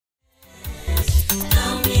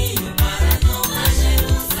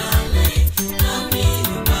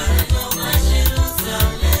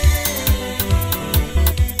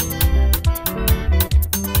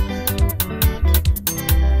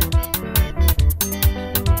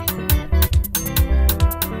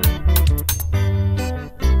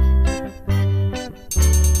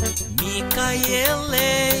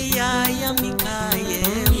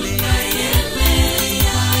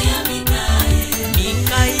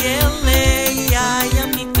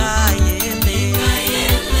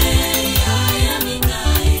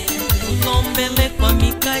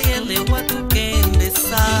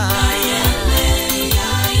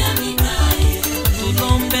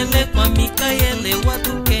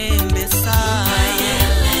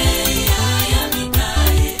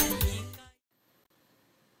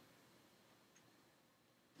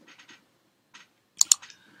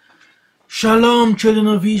Shalom, children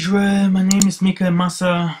of Israel. My name is Mikhael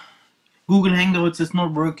Massa. Google Hangouts is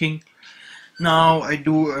not working. Now I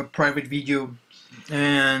do a private video.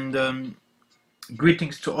 And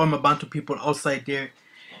greetings to all my Bantu people outside there.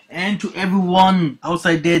 And to everyone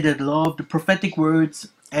outside there that love the prophetic words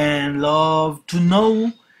and love to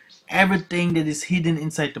know everything that is hidden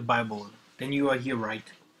inside the Bible. Then you are here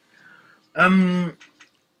right.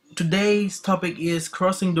 Today's topic is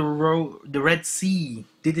crossing the Red Sea.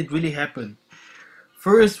 Did it really happen?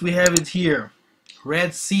 First, we have it here,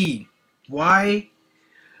 Red Sea. Why?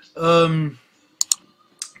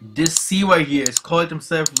 This sea right here is called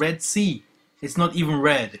himself Red Sea. It's not even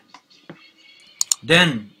red.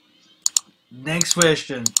 Then, next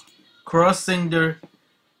question, crossing the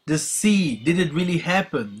sea. Did it really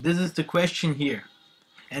happen? This is the question here.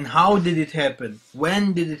 And how did it happen?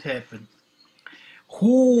 When did it happen?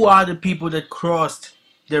 Who are the people that crossed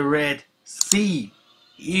the Red Sea,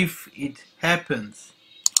 if it happens?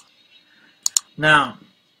 Now,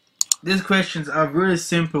 these questions are very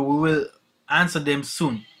simple. We will answer them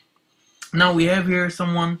soon. Now, we have here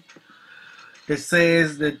someone that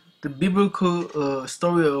says that the biblical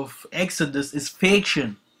story of Exodus is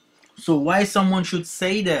fiction. So why someone should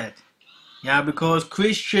say that? Yeah, because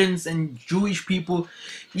Christians and Jewish people,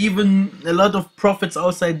 even a lot of prophets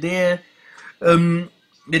outside there,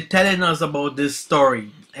 they're telling us about this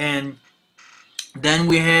story. And then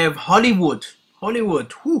we have Hollywood,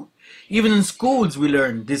 whew, even in schools we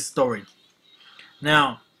learn this story.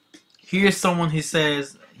 Now, here's someone, he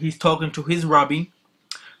says, he's talking to his rabbi.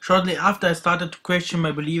 Shortly after I started to question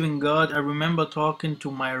my belief in God, I remember talking to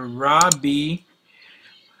my rabbi,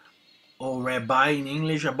 or rabbi in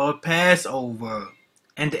English, about Passover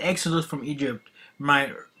and the Exodus from Egypt.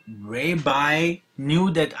 My rabbi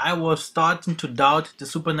knew that I was starting to doubt the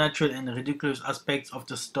supernatural and ridiculous aspects of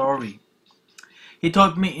the story. He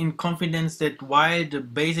told me in confidence that while the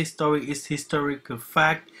basic story is historical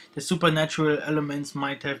fact, the supernatural elements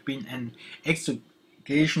might have been an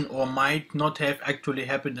exaggeration or might not have actually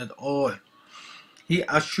happened at all. He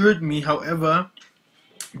assured me, however,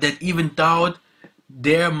 that even though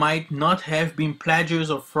there might not have been plagues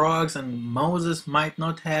of frogs and Moses might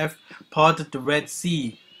not have parted the Red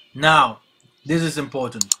Sea. Now, this is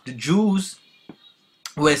important. The Jews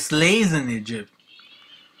were slaves in Egypt.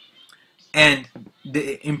 And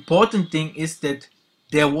the important thing is that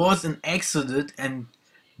there was an exodus, and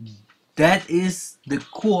that is the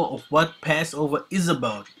core of what Passover is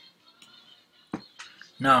about.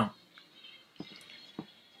 Now,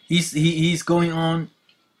 he's going on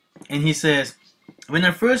and he says, when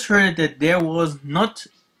I first heard that there was not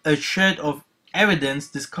a shred of evidence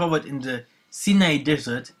discovered in the Sinai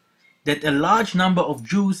desert that a large number of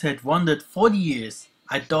Jews had wandered 40 years,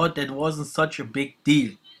 I thought that wasn't such a big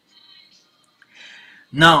deal.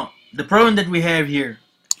 Now, the problem that we have here,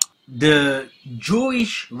 the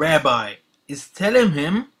Jewish rabbi is telling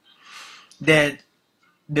him that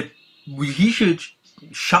he should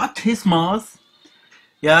shut his mouth.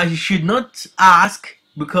 Yeah, he should not ask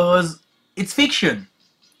because it's fiction.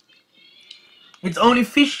 It's only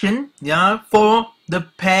fiction, yeah, for the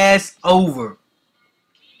Passover.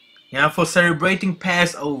 Yeah, for celebrating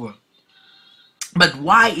Passover. But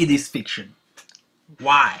why it is fiction?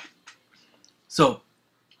 Why? So,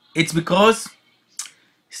 it's because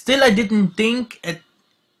still I didn't think at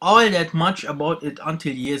all that much about it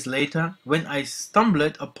until years later when I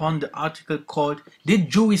stumbled upon the article called "Did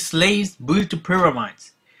Jewish Slaves Build the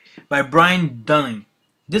Pyramids?" by Brian Dunning.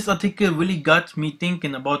 This article really got me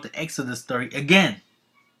thinking about the Exodus story again.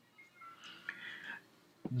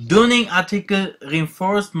 Dunning article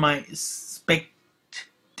reinforced my skepticism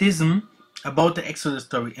about the Exodus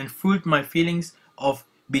story and fueled my feelings of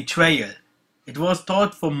betrayal. It was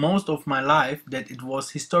taught for most of my life that it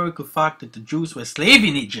was historical fact that the Jews were slaves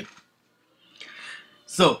in Egypt.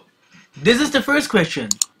 So, this is the first question.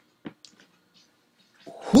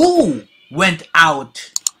 Who went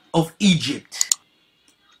out of Egypt?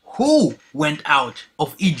 Who went out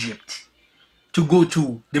of Egypt to go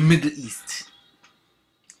to the Middle East?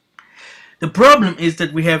 The problem is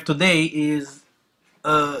that we have today is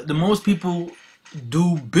the most people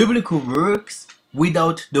do biblical works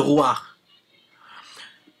without the Ruach.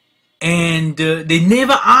 And they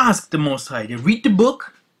never ask the Most High. They read the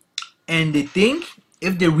book and they think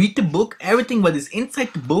if they read the book, everything what is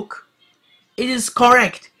inside the book, it is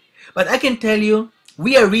correct. But I can tell you,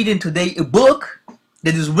 we are reading today a book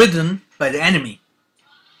that is written by the enemy.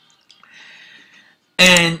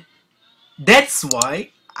 And That's why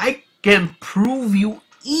I can prove you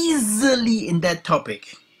easily in that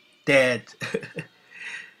topic that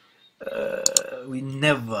we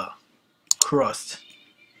never crossed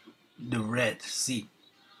the Red Sea.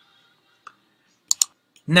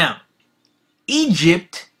 Now,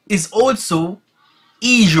 Egypt is also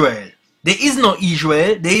Israel. There is no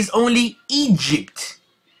Israel, there is only Egypt.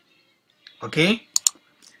 Okay?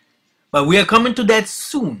 But we are coming to that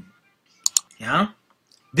soon. Yeah?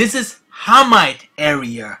 This is Hamite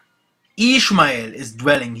area. Ishmael is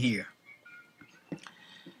dwelling here.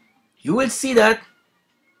 You will see that.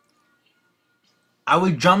 I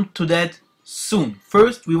will jump to that soon.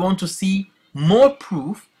 First, we want to see more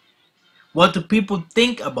proof what do people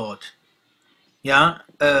think about, yeah,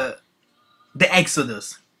 the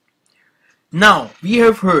Exodus. Now, we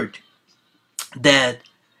have heard that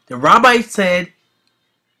the rabbi said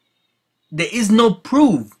there is no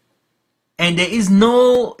proof, and there is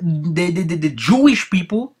no, the Jewish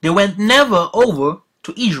people, they went never over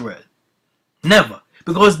to Israel. Never.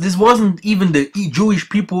 Because this wasn't even the Jewish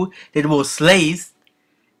people that were slaves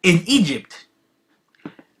in Egypt.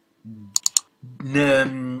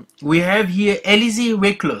 We have here Elise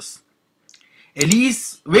Reclus.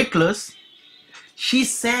 Elise Reclus, she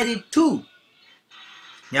said it too.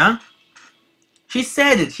 Yeah? She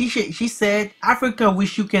said it. She said, Africa,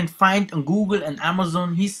 which you can find on Google and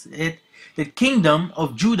Amazon. He said the kingdom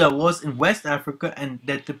of Judah was in West Africa and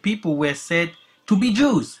that the people were said to be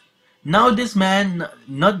Jews. Now this man,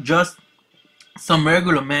 not just some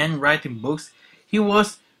regular man writing books, he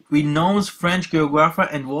was renowned French geographer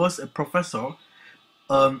and was a professor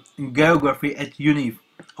in geography at Uni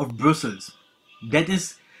of Brussels. That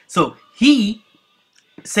is, so he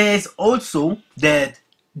says also that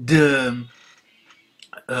the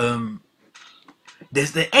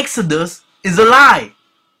Exodus is a lie.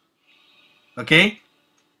 Okay?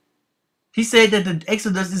 He said that the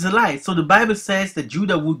Exodus is a lie. So the Bible says that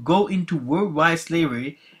Judah would go into worldwide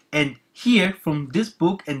slavery, and here from this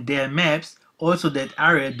book and their maps, also that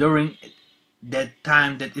area during that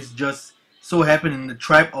time that is just so happened in the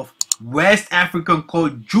tribe of West African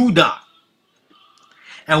called Judah.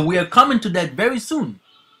 And we are coming to that very soon.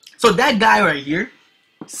 So that guy right here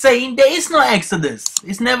saying there is no Exodus.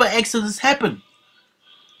 It's never Exodus happened.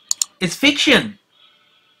 It's fiction.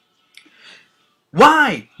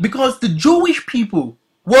 Why? Because the Jewish people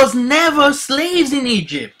was never slaves in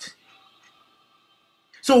Egypt.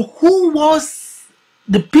 So who was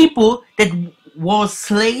the people that was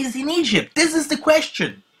slaves in Egypt? This is the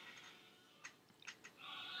question.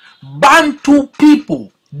 Bantu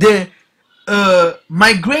people. The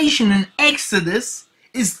migration in Exodus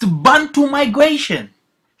is the Bantu migration.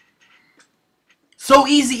 So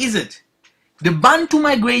easy is it? The Bantu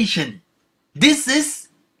migration. This is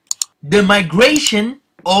the migration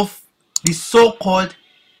of the so-called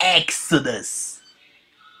Exodus.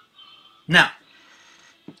 Now,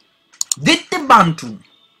 did the Bantu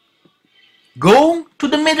go to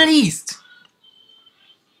the Middle East?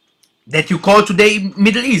 That you call today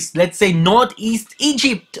Middle East. Let's say Northeast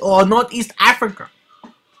Egypt or Northeast Africa.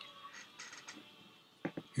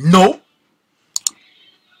 No.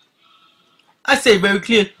 I say very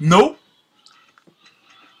clear, no.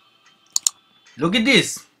 Look at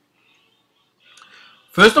this.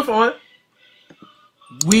 First of all,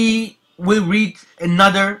 we will read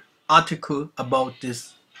another article about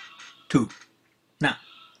this too. Now,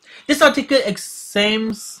 this article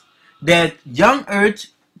examines that young earth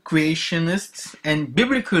creationists and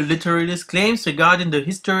biblical literalists claims regarding the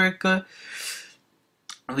historical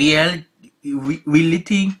reality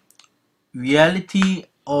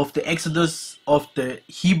of the exodus of the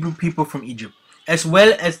Hebrew people from Egypt, as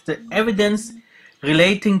well as the evidence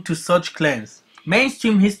relating to such claims.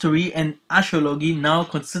 Mainstream history and archaeology now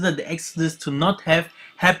consider the exodus to not have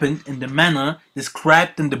happened in the manner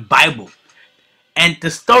described in the Bible, and the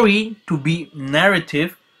story to be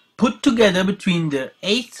narrative put together between the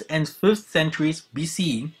 8th and 5th centuries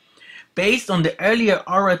BCE, based on the earlier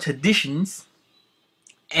oral traditions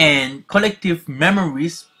and collective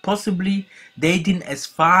memories, possibly dating as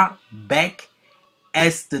far back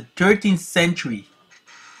as the 13th century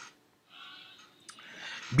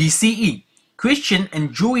BCE. Christian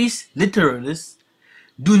and Jewish literalists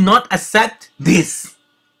do not accept this.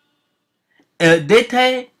 A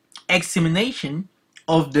detailed examination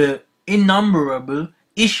of the innumerable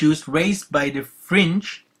issues raised by the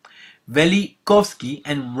French Velikovsky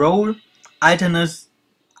and Roll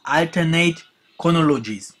alternate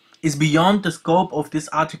chronologies is beyond the scope of this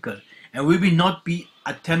article and will not be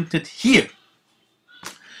attempted here.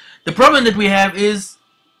 The problem that we have is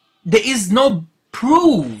there is no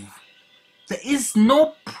proof. There is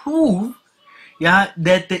no proof yeah,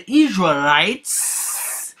 that the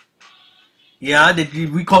Israelites, yeah, that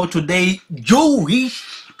we call today Jewish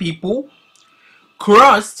people,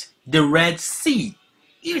 crossed the Red Sea.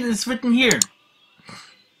 Even it's written here.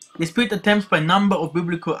 Despite attempts by a number of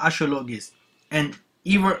biblical archaeologists and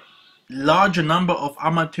even larger number of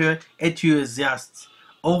amateur enthusiasts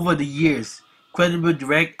over the years, credible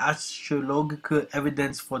direct archaeological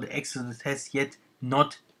evidence for the Exodus has yet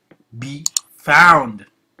not been found.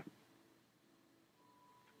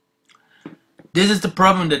 This is the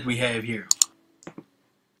problem that we have here.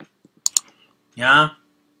 Yeah,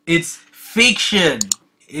 it's fiction,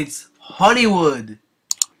 it's Hollywood,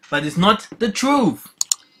 but it's not the truth.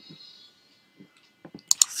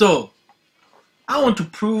 So I want to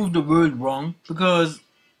prove the world wrong because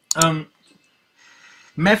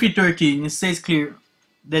Matthew 13 says clear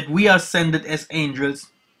that we are sent as angels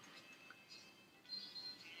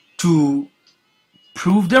to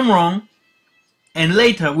prove them wrong, and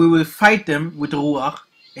later we will fight them with the Ruach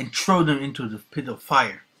and throw them into the pit of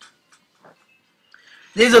fire.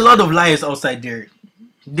 There's a lot of liars outside there.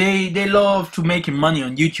 They love to make money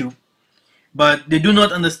on YouTube, but they do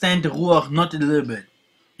not understand the Ruach not a little bit.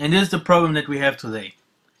 And this is the problem that we have today.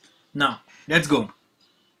 Now, let's go.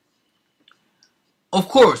 Of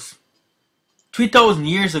course, 3,000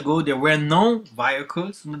 years ago there were no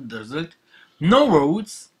vehicles in the desert, no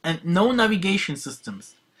roads, and no navigation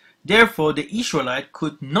systems. Therefore, the Israelites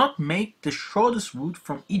could not make the shortest route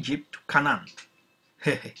from Egypt to Canaan.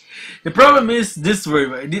 The problem is this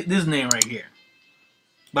word, this name right here.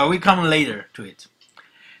 But we come later to it.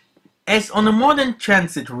 As on a modern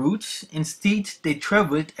transit route, instead they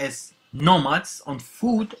traveled as nomads on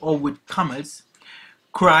foot or with camels,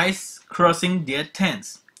 crossing their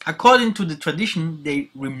tents. According to the tradition, they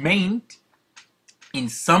remained in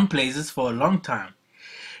some places for a long time.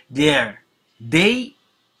 There, they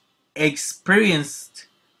experienced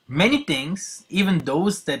many things, even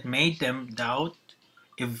those that made them doubt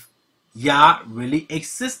if Yah really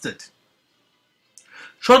existed.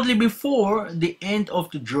 Shortly before the end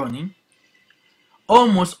of the journey,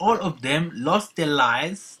 almost all of them lost their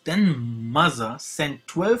lives. Then Massa sent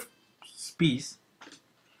 12 spies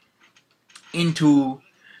into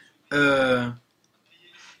the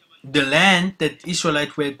land that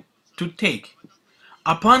Israelites were to take.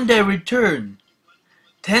 Upon their return,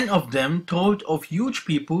 10 of them told of huge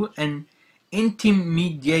people and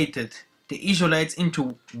intimidated the Israelites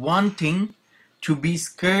into wanting to be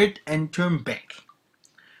scared and turn back.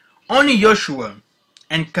 Only Joshua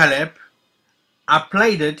and Caleb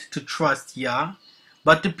applied it to trust Yah,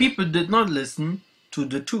 but the people did not listen to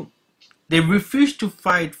the two. They refused to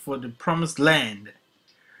fight for the promised land,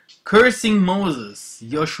 cursing Moses,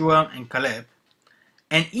 Joshua, and Caleb,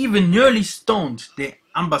 and even nearly stoned the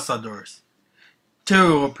ambassadors.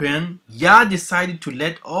 European, Yah decided to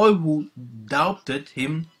let all who doubted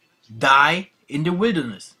him die in the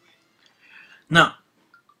wilderness. Now,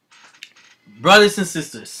 brothers and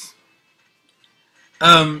sisters,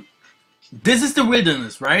 this is the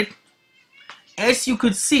wilderness, right? As you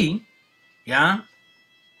could see, yeah,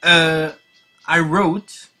 I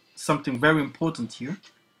wrote something very important here.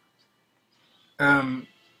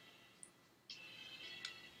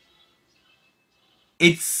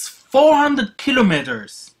 It's 400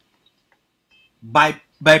 kilometers by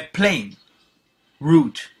plane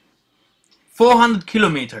route. 400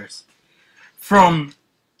 kilometers from,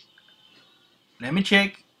 let me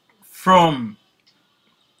check, from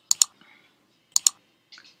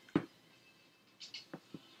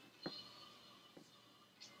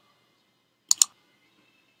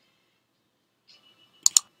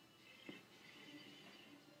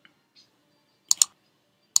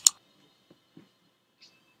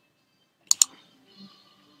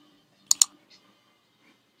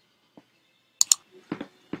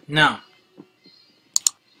now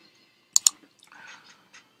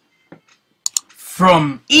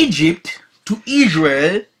from Egypt to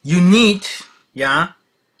Israel you need, yeah,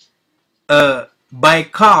 by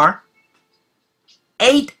car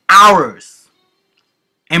 8 hours,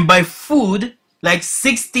 and by food like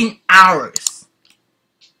 16 hours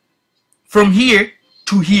from here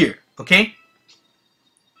to here. Okay,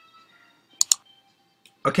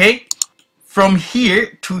 from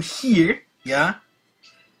here to here, yeah,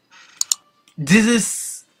 this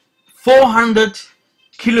is 400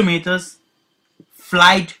 kilometers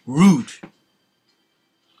flight route.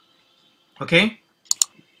 Okay,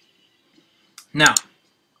 now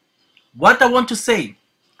what I want to say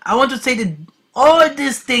that all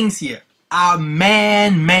these things here are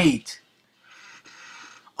man-made.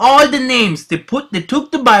 All the names they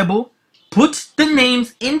took the Bible, put the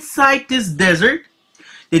names inside this desert.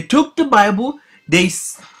 They took the Bible,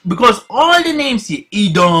 Because all the names here,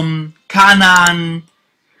 Edom, Canaan,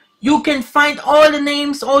 you can find all the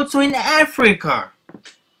names also in Africa.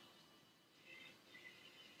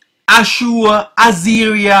 Ashur,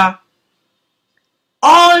 Assyria,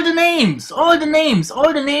 all the names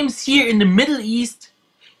here in the Middle East.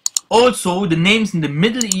 Also, the names in the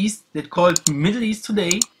Middle East that called Middle East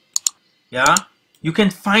today, yeah, you can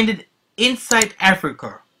find it inside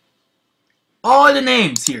Africa. All the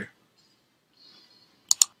names here.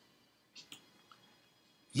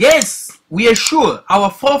 Yes, we are sure our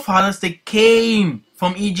forefathers, they came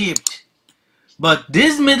from Egypt. But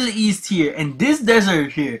this Middle East here and this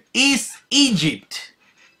desert here is Egypt.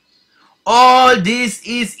 All this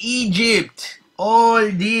is Egypt. All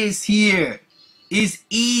this here is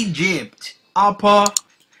Egypt. Upper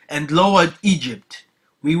and lower Egypt.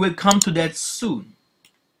 We will come to that soon.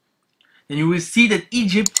 And you will see that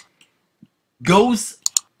Egypt goes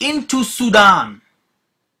into Sudan,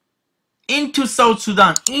 into South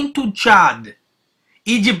Sudan, into Chad.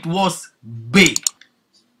 Egypt was big.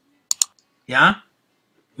 Yeah?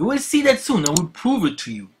 You will see that soon. I will prove it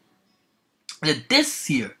to you. That this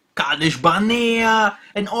here, Kadesh Barnea,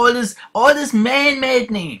 and all this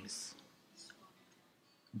man-made names.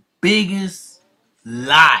 Biggest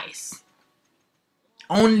lies.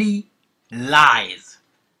 Only lies.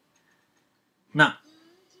 Now,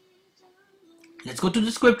 let's go to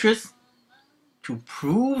the scriptures to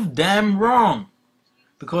prove them wrong.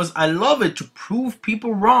 Because I love it to prove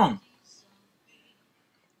people wrong.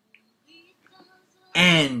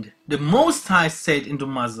 And the Most High said unto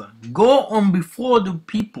Massa, go on before the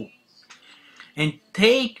people, and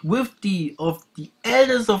take with thee of the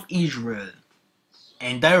elders of Israel,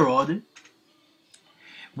 and thy rod,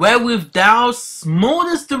 wherewith thou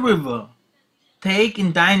smotest the river, take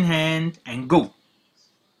in thine hand, and go.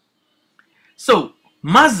 So,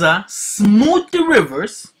 Massa smote the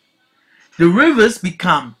rivers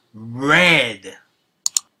become red,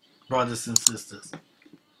 brothers and sisters.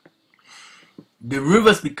 The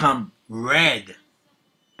rivers become red.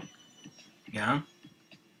 Yeah.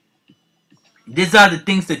 These are the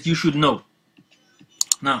things that you should know.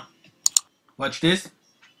 Now, watch this.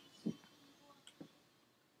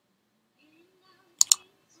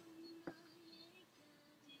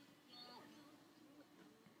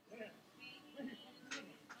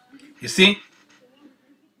 You see?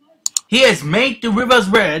 He has made the rivers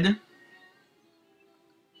red.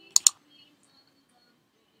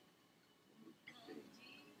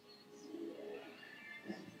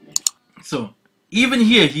 So, even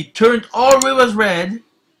here, he turned all rivers red.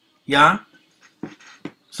 Yeah.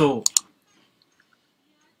 So,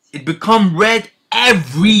 it become red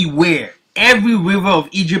everywhere. Every river of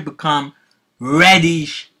Egypt become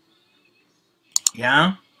reddish.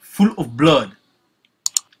 Yeah. Full of blood.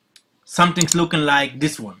 Something's looking like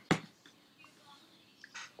this one.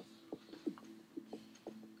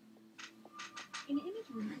 An image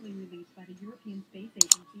recently released by the European Space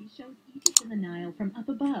Agency shows Egypt in the Nile from up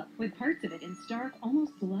above, with parts of it in stark,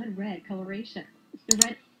 almost blood red coloration. The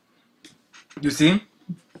red. You see?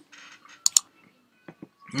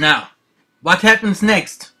 Now, what happens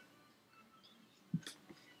next?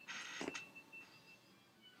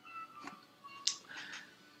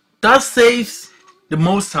 Thus says the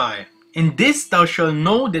Most High, in this thou shalt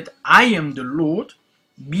know that I am the Lord.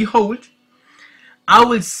 Behold, I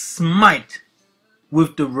will smite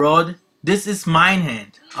with the rod, this is mine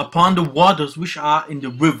hand, upon the waters which are in the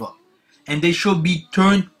river, and they shall be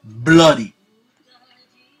turned bloody.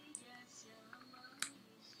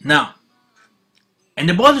 Now, and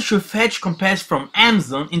the waters shall fetch compass from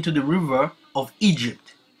Amazon into the river of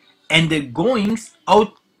Egypt, and the goings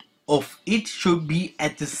out of it shall be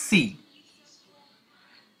at the sea.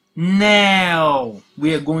 Now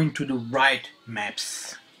we are going to the right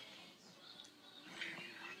maps.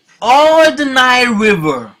 All the Nile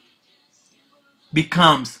River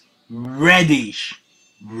becomes reddish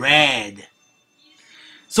red.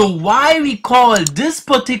 So why we call this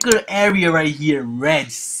particular area right here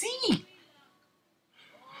Red Sea?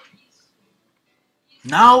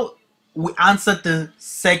 Now we answered the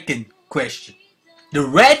second question. The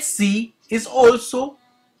Red Sea is also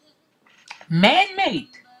man-made.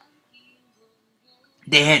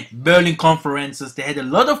 They had Berlin conferences, they had a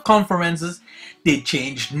lot of conferences, they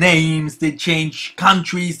changed names, they changed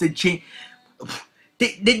countries, they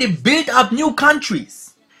built up new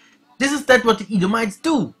countries. This is what the Edomites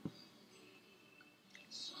do.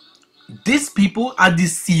 These people are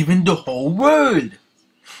deceiving the whole world.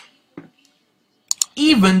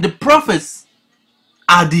 Even the prophets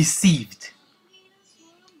are deceived.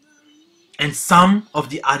 And some of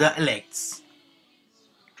the other elects.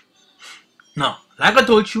 Now, like I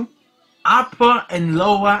told you, Upper and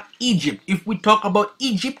Lower Egypt. If we talk about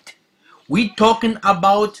Egypt, we talking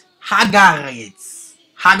about Hagarites.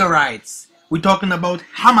 We're talking about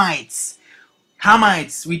Hamites.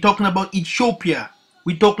 We're talking about Ethiopia.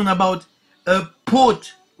 We're talking about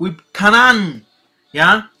Put with Canaan.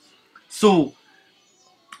 Yeah. So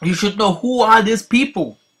you should know who are these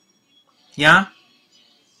people. Yeah.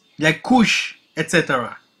 Like Kush,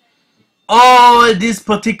 etc. All this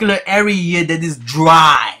particular area here that is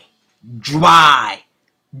dry.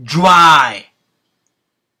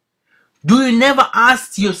 Do you never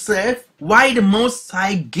ask yourself why the Most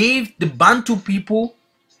High gave the Bantu people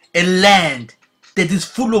a land that is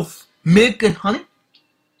full of milk and honey?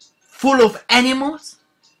 Full of animals?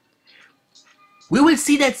 We will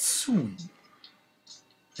see that soon.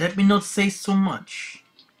 Let me not say so much.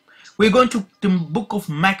 We're going to the book of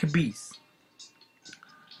Maccabees.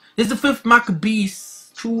 This is the 5th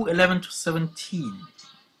Maccabees 2:11 to 17.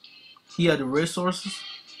 Here are the resources.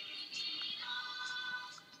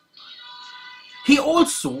 He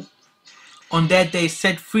also on that day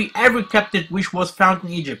set free every captive which was found in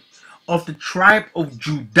Egypt of the tribe of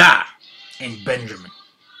Judah and Benjamin.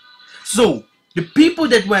 So the people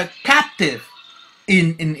that were captive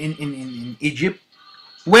in Egypt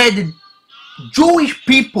were the Jewish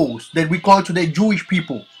peoples that we call today Jewish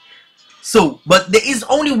people. So, but there is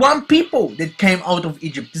only one people that came out of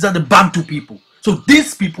Egypt. These are the Bantu people. So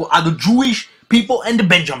these people are the Jewish people and the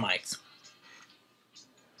Benjamites.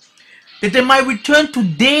 That they might return to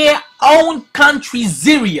their own country,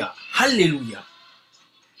 Syria. Hallelujah.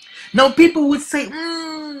 Now people would say,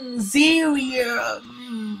 Syria,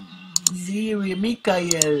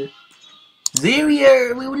 Mikhael.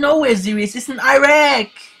 Syria, we know where Syria is. It's in Iraq.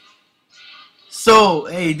 So,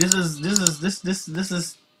 hey, this is the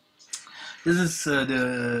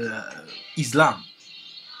Islam.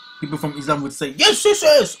 People from Islam would say, yes,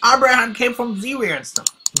 Abraham came from Syria and stuff.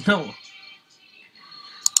 No.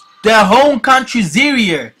 Their home country,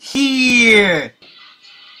 Syria, here.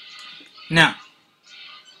 Now,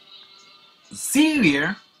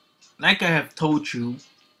 Syria, like I have told you,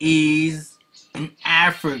 is in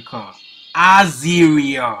Africa.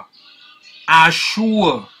 Assyria,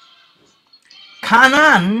 Ashur,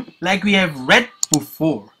 Canaan, like we have read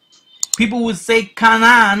before. People would say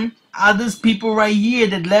Canaan are these people right here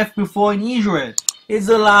that left before in Israel. It's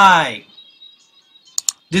a lie.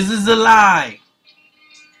 This is a lie.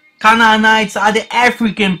 Canaanites are the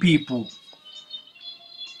African people.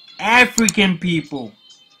 African people.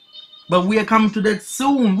 But we are coming to that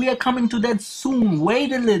soon.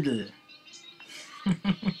 Wait a little.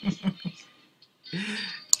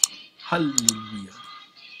 Hallelujah.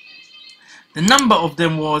 The number of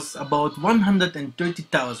them was about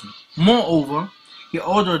 130,000. Moreover, he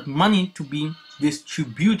ordered money to be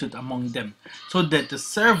distributed among them, so that the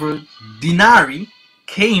several denarii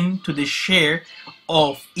came to the share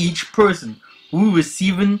of each person who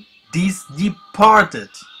receiving these departed.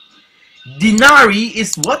 Denarii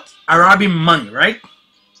is what? Arabian money, right?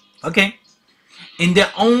 Okay. In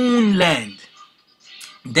their own land.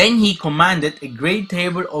 Then he commanded a great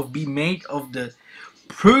table of be made of the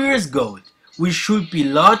purest gold, which should be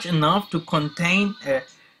large enough to contain a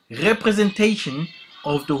representation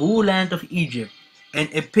of the whole land of Egypt and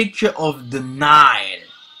a picture of the Nile,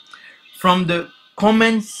 from the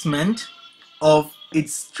commencement of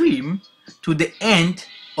its stream to the end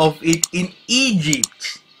of it in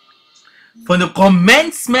Egypt. From the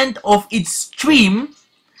commencement of its stream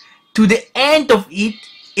to the end of it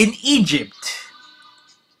in Egypt.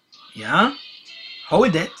 Yeah?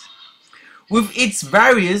 Hold that. With its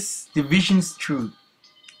various divisions through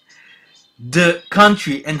the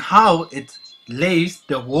country and how it lays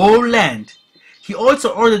the whole land. He also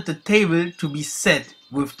ordered the table to be set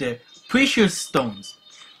with the precious stones.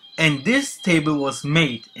 And this table was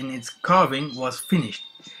made, and its carving was finished.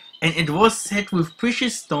 And it was set with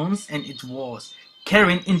precious stones, and it was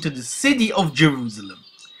carried into the city of Jerusalem.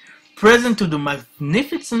 Present to the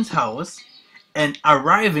magnificent house, and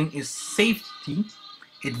arriving in safety,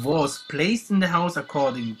 it was placed in the house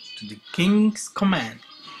according to the king's command,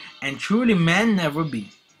 and truly man never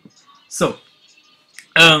be. So,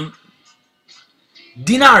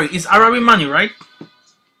 denarii is Arabic money, right?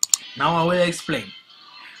 Now I will explain.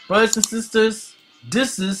 Brothers and sisters,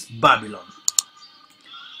 this is Babylon.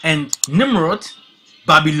 And Nimrod,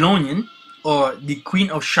 Babylonian, or the queen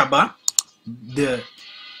of Sheba, the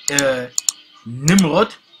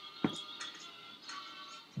Nimrod,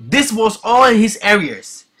 this was all his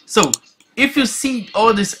areas. So if you see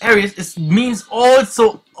all these areas, it means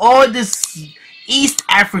also all this East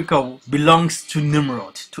Africa belongs to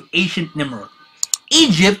Nimrod, to ancient Nimrod.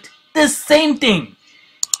 Egypt The same thing.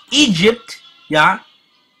 Egypt, yeah,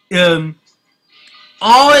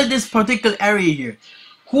 all this particular area here.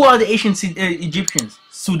 Who are the ancient Egyptians?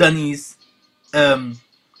 Sudanese,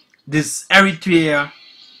 this Eritrea,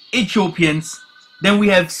 Ethiopians. Then we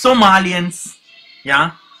have Somalians,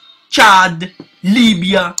 yeah, Chad,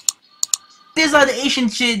 Libya. These are the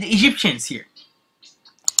ancient Egyptians here.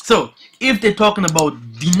 So if they're talking about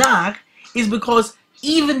dinar, it's because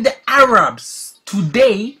even the Arabs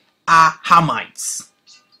today are Hamites.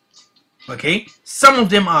 Okay, some of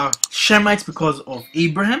them are Shemites because of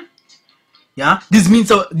Abraham. Yeah, this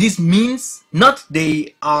means not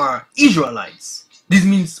they are Israelites. This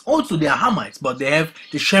means also they are Hamites, but they have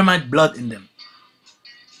the Shemite blood in them.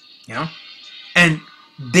 Yeah, and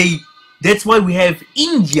that's why we have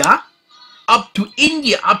India up to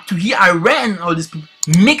here, Iran, all these people,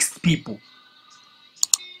 mixed people.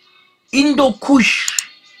 Indo-Kush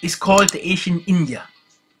is called the Asian India.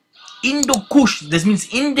 Indo-Kush, this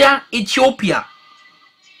means India, Ethiopia.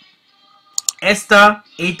 Esther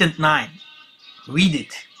 8 and 9. Read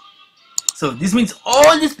it. So this means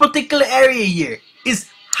all this particular area here is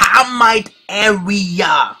Hamite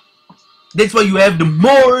area. That's why you have the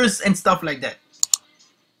Moors and stuff like that.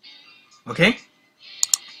 Okay?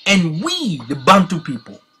 And we, the Bantu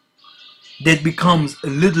people, that becomes a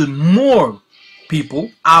little more people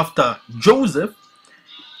after Joseph.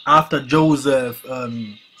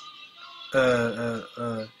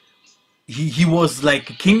 He was like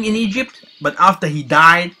a king in Egypt, but after he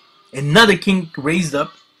died, another king raised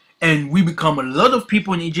up, and we become a lot of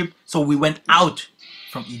people in Egypt, so we went out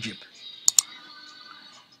from Egypt.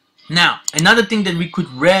 Now, another thing that we could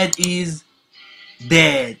read is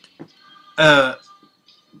that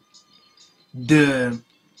the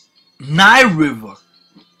Nile River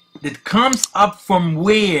that comes up from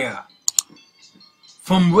where?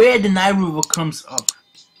 From where the Nile River comes up.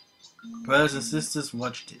 Brothers and sisters,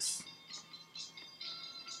 watch this.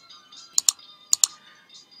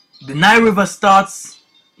 The Nile River starts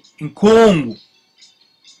in Congo.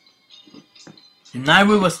 The Nile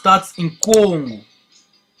River starts in Congo.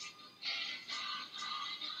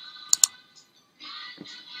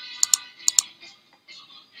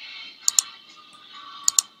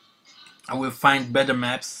 I will find better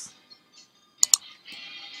maps.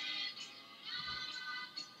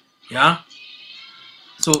 Yeah.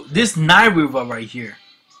 So this Nile River right here.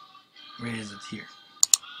 Where is it here?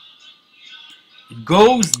 It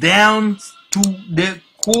goes down to the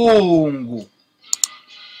Congo.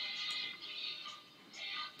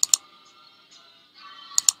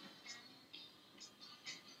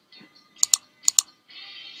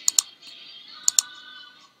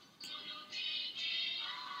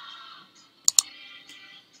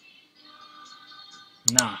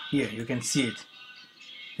 Now, here you can see it.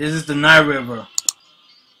 This is the Nile River,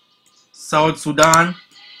 South Sudan,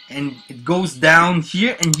 and it goes down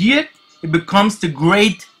here, and here it becomes the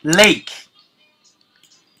Great Lake.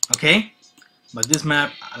 Okay, but this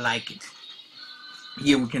map, I like it.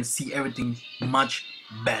 Here we can see everything much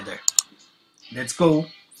better. Let's go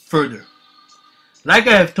further. Like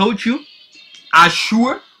I have told you,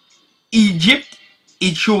 Ashur, Egypt,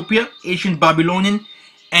 Ethiopia, ancient Babylonian,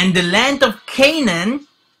 and the land of Canaan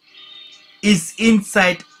is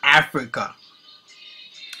inside Africa.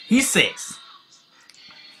 He says,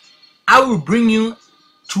 I will bring you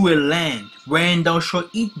to a land wherein thou shalt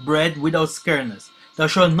eat bread without scarceness. Thou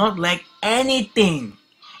shalt not lack anything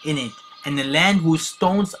in it, and a land whose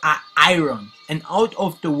stones are iron, and out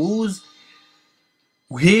of the whose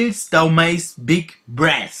hills thou mayest big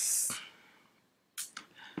brass.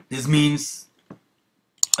 This means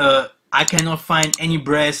I cannot find any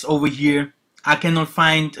brass over here. I cannot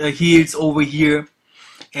find hills over here.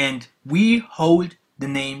 And we hold the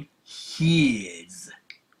name hills.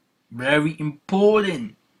 Very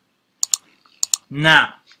important.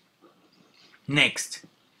 Now, next.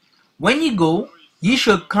 When ye go, ye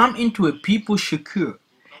shall come into a people secure,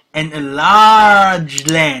 and a large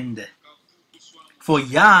land. For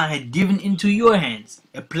Yah had given into your hands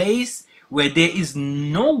a place where there is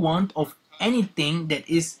no want of anything that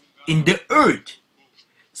is in the earth.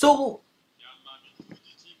 So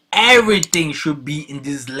everything should be in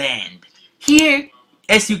this land. Here,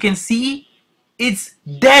 as you can see, it's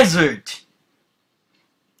desert.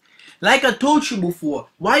 Like I told you before,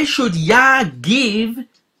 why should Yah give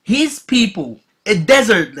his people a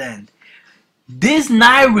desert land? This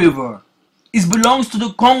Nile River belongs to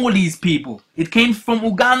the Congolese people. It came from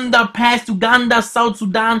Uganda, past Uganda, South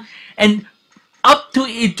Sudan, and up to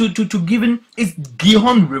it to given is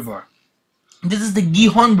Gihon River. This is the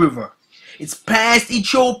Gihon River. It's past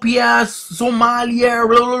Ethiopia, Somalia,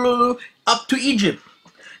 blah, blah, blah, up to Egypt.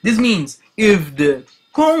 This means if the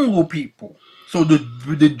Congo people, so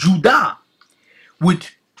the Judah, would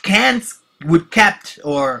kept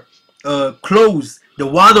or close the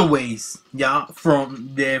waterways, yeah,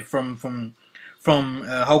 from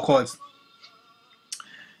how called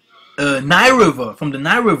Nile River, from the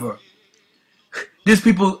Nile River. These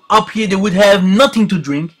people up here, they would have nothing to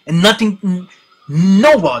drink and nothing,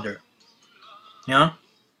 no water. Yeah.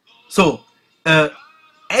 So,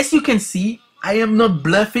 as you can see, I am not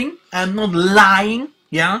bluffing. I am not lying.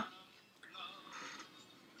 Yeah.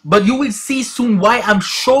 But you will see soon why I'm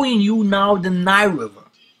showing you now the Nile River.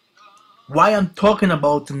 Why I'm talking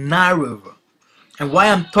about the Nile River. And why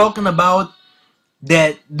I'm talking about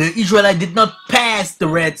that the Israelites did not pass the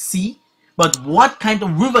Red Sea. But what kind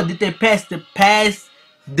of river did they pass? They passed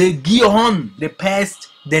the Gihon. They passed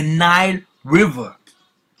the Nile River.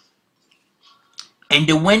 And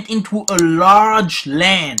they went into a large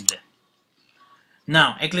land.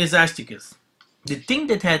 Now, Ecclesiasticus, the thing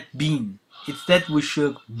that had been, it's that which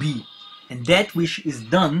should be. And that which is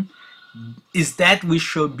done is that which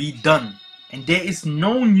shall be done. And there is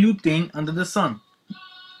no new thing under the sun.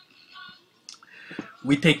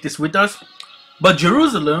 We take this with us. But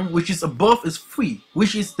Jerusalem, which is above, is free,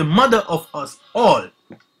 which is the mother of us all.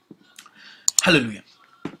 Hallelujah.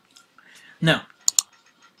 Now,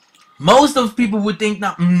 most of people would think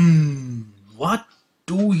now, what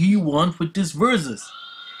do he want with these verses?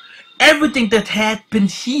 Everything that happened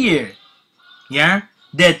here, yeah,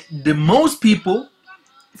 that the most people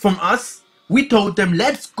from us, we told them,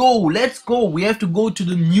 let's go, we have to go to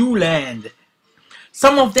the new land.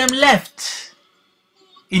 Some of them left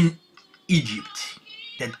in Egypt,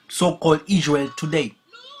 that so-called Israel today.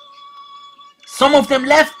 Some of them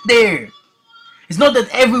left there. It's not that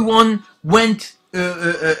everyone went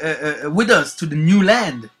with us to the new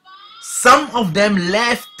land. Some of them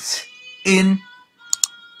left in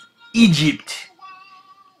Egypt.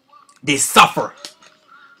 They suffer.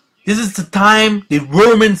 This is the time the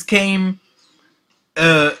Romans came,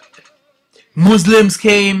 Muslims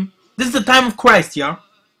came. This is the time of Christ, yeah?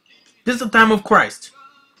 This is the time of Christ.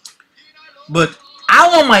 But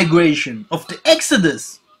our migration of the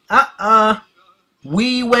Exodus,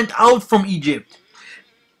 we went out from Egypt.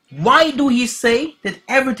 Why do he say that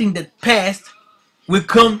everything that passed will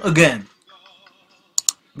come again?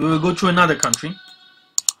 We will go to another country.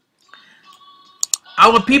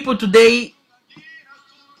 Our people today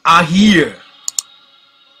are here.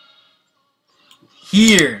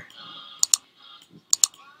 Here.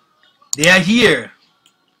 They are here.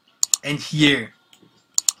 And here.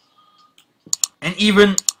 And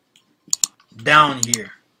even down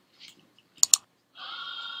here.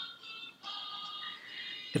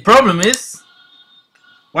 The problem is,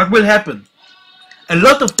 what will happen? A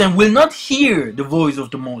lot of them will not hear the voice of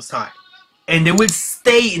the Most High. And they will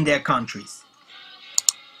stay in their countries.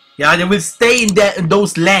 Yeah, they will stay in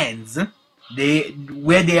those lands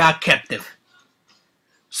where they are captive.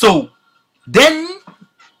 So, then,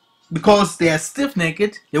 because they are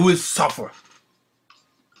stiff-necked, they will suffer.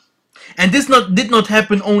 And this did not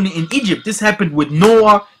happen only in Egypt. This happened with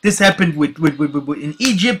Noah. This happened in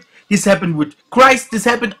Egypt. This happened with Christ. This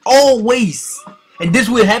happened always. And this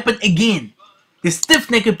will happen again. The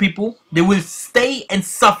stiff-necked people, they will stay and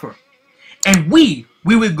suffer. And we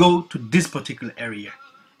will go to this particular area.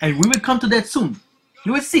 And we will come to that soon.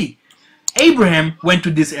 You will see. Abraham went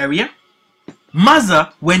to this area.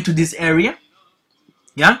 Massa went to this area.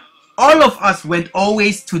 Yeah? All of us went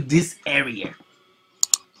always to this area.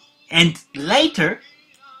 And later,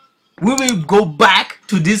 we will go back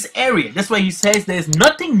to this area. That's why he says there's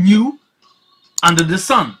nothing new under the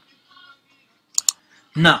sun.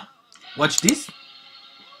 Now, watch this.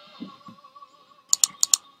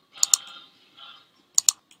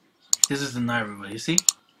 This is the Nile River, you see? You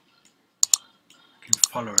can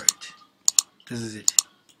follow it. This is it.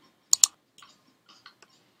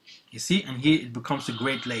 You see? And here it becomes a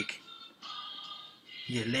great lake.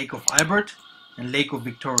 Here, Lake of Albert and Lake of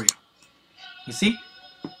Victoria. You see?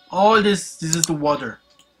 All this is the water.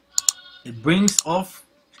 It brings off,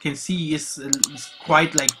 you can see it's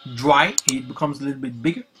quite like dry. It becomes a little bit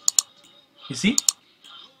bigger. You see?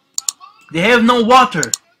 They have no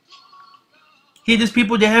water. Here, these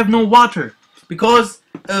people, they have no water. Because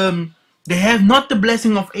they have not the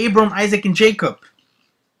blessing of Abraham, Isaac, and Jacob.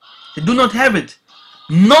 They do not have it.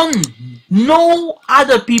 No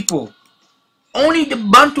other people. Only the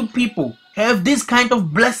Bantu people have this kind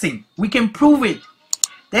of blessing. We can prove it.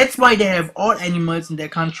 That's why they have all animals in their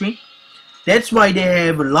country. That's why they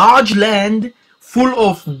have a large land full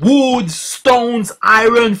of wood, stones,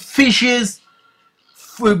 iron, fishes,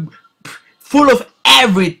 full of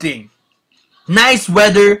everything. nice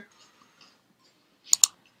weather.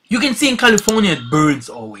 You can see in California it burns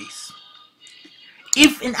always.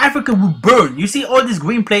 If in Africa we burn, you see all these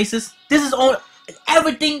green places? This is all,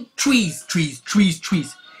 everything trees, trees, trees,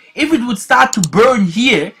 trees. If it would start to burn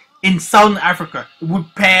here in Southern Africa, it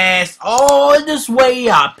would pass all this way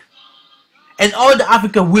up and all the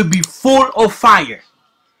Africa will be full of fire.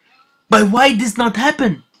 But why does not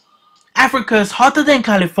happen? Africa is hotter than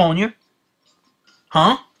California.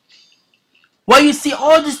 Huh? Why you see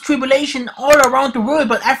all this tribulation all around the world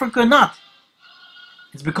but Africa not?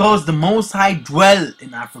 It's because the Most High dwell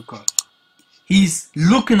in Africa. He's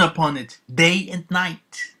looking upon it day and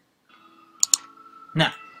night.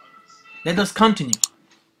 Now, let us continue.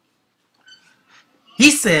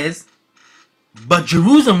 He says, but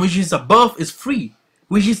Jerusalem which is above is free,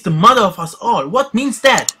 which is the mother of us all. What means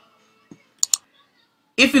that?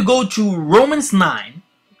 If you go to Romans 9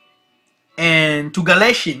 and to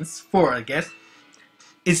Galatians 4, I guess,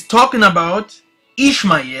 it's talking about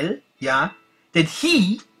Ishmael, yeah, that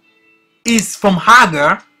he is from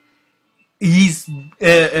Hagar. He's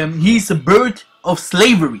a bird of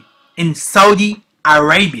slavery in Saudi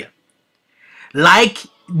Arabia, like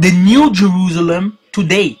the New Jerusalem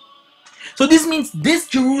today. So this means this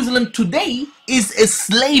Jerusalem today is a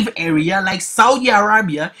slave area like Saudi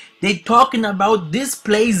Arabia. They're talking about these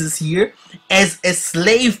places here as a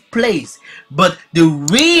slave place. But the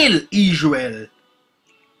real Israel,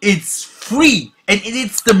 it's free and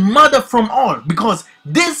it's the mother from all, because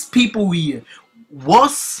these people here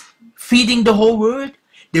was feeding the whole world.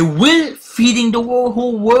 They will feeding the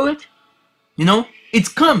whole world. You know,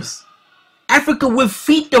 it comes. Africa will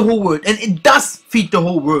feed the whole world, and it does feed the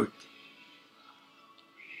whole world.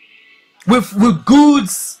 With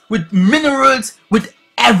goods, with minerals, with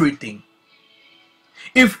everything.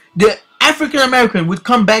 If the African American would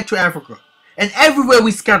come back to Africa and everywhere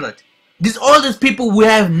we scattered, all these people will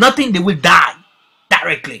have nothing, they will die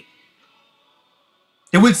directly.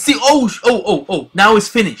 They will see, oh, now it's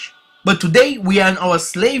finished. But today we are in our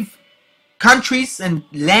slave countries and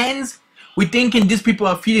lands. We're thinking these people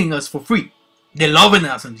are feeding us for free. They're loving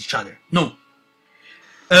us and each other. No.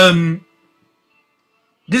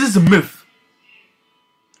 This is a myth.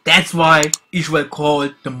 That's why Israel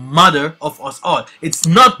called the mother of us all. It's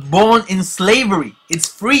not born in slavery. It's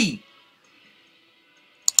free.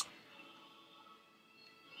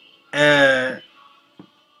 I've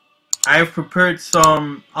prepared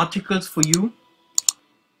some articles for you.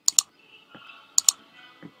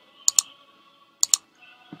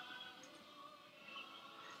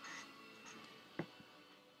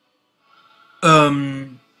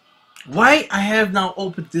 Why I have now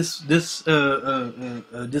opened this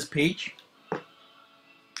page?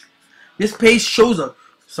 This page shows us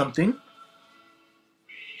something.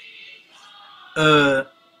 The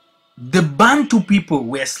Bantu people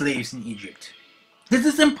were slaves in Egypt. This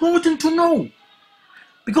is important to know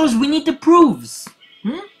because we need the proofs.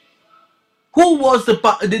 Who was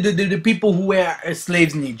the people who were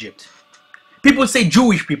slaves in Egypt? People say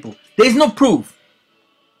Jewish people. There is no proof.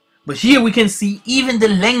 But here we can see even the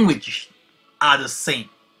language are the same.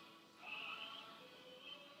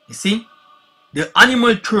 You see? The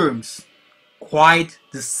animal terms quite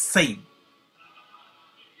the same.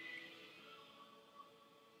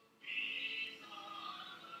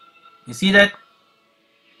 You see that?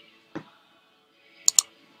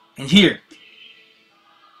 And here.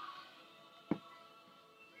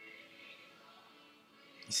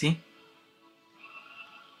 You see?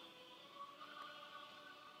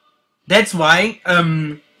 That's why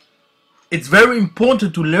it's very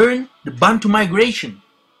important to learn the Bantu migration.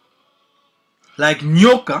 Like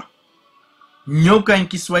Nyoka in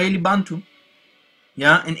Kiswahili Bantu.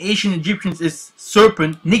 Yeah, in Asian Egyptians is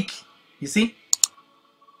serpent, Nik. You see?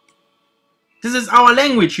 This is our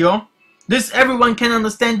language, yo. Everyone can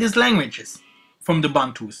understand these languages from the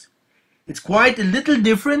Bantus. It's quite a little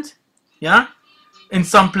different, yeah, in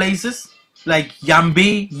some places, like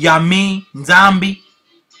Yambe, Yame, Nzambi.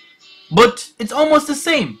 But it's almost the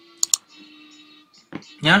same.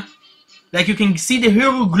 Yeah? Like you can see the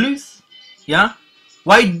hieroglyphs. Yeah?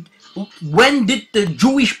 When did the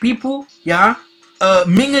Jewish people, yeah,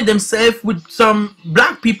 mingle themselves with some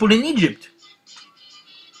black people in Egypt?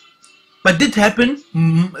 But did happen.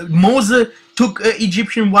 Moses took an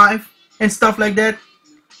Egyptian wife and stuff like that.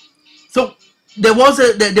 So there was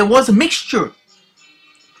a mixture.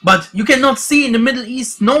 But you cannot see in the Middle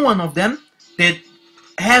East no one of them that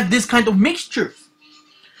have this kind of mixtures.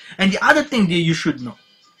 And the other thing that you should know,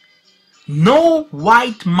 no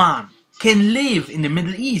white man can live in the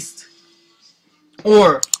Middle East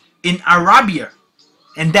or in Arabia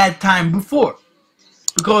and that time before,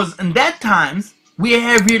 Because in that times we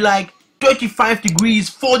have here like 35 degrees,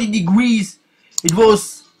 40 degrees. It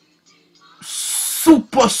was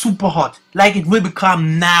super hot, like it will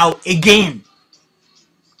become now again.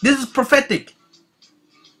 This is prophetic.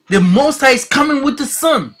 The Most High is coming with the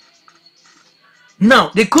sun. Now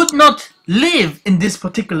they could not live in these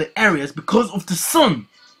particular areas because of the sun.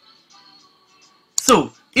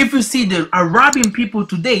 So if you see the Arabian people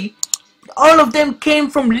today, all of them came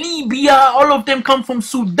from Libya, all of them come from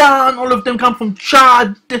Sudan, all of them come from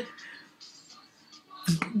Chad, it's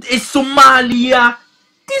Somalia.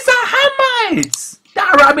 These are Hamites. The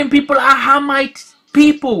Arabian people are Hamite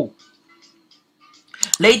people.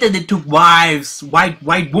 Later they took wives, white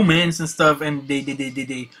women and stuff, and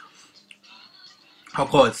they of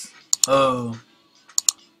course,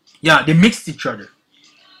 yeah, they mixed each other.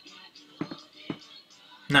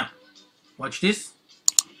 Now, watch this.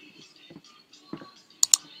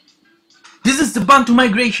 This is the Bantu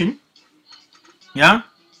migration. Yeah,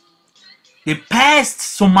 they passed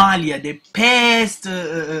Somalia, they passed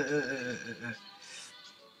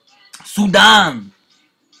Sudan.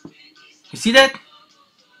 You see that?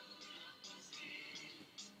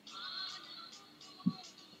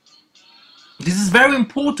 This is very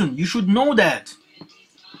important. You should know that.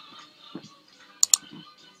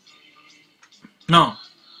 No.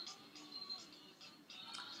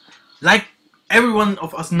 Like everyone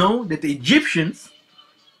of us know that the Egyptians,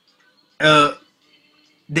 the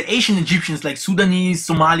Asian Egyptians like Sudanese,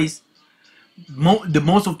 Somalis,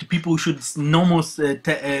 most of the people should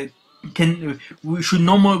we should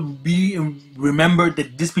no more be remembered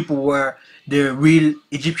that these people were the real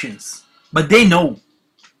Egyptians. But they know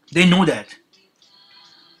that.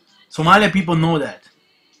 Somalia people know that.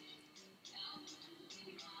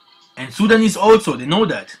 And Sudanese also, they know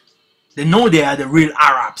that. They know they are the real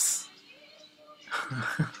Arabs.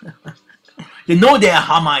 They know they are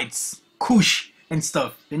Hamites, Kush and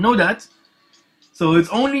stuff. They know that. So it's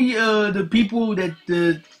only the people that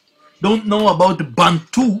don't know about the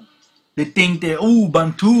Bantu. They think that, oh,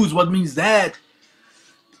 Bantus, what means that?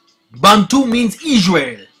 Bantu means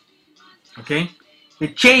Israel. Okay? They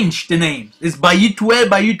changed the name. It's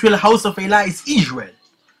Bayituel, house of Elah is Israel.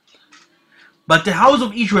 But the house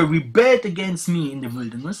of Israel rebelled against me in the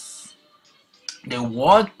wilderness. They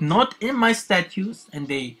walked not in my statutes, and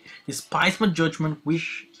they despised my judgment,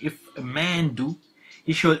 which if a man do,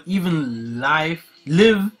 he shall even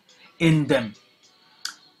live in them.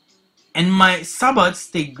 And my Sabbaths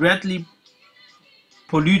they greatly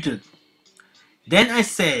polluted. Then I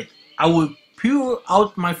said, I will pour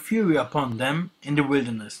out my fury upon them in the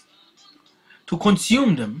wilderness, to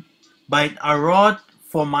consume them by a rod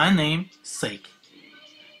for my name's sake,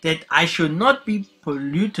 that I should not be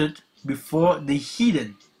polluted before the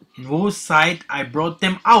heathen, in whose sight I brought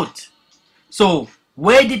them out. So,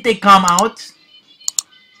 where did they come out?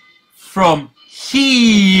 From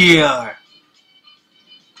here.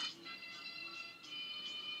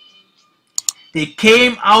 They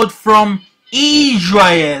came out from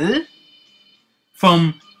Israel,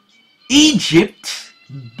 from Egypt,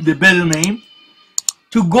 the better name,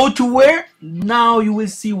 to go to where? Now you will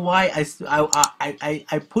see why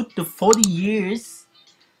I put the 40 years.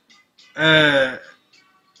 I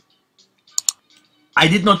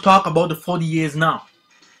did not talk about the 40 years now.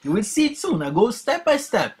 You will see it soon. I go step by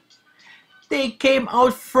step. They came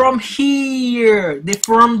out from here. They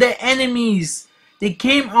from the enemies. They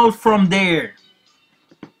came out from there.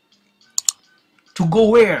 To go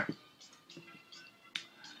where?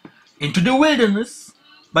 Into the wilderness.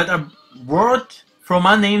 But I brought for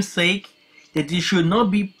my name's sake, that they should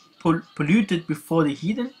not be polluted before the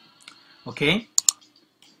heathen. Okay.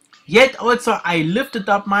 Yet also I lifted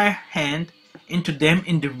up my hand into them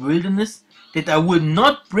in the wilderness, that I would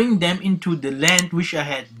not bring them into the land which I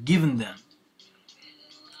had given them,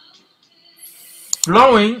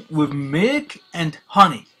 flowing with milk and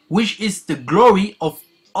honey, which is the glory of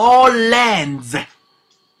all lands.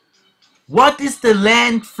 What is the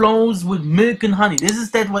land flows with milk and honey? This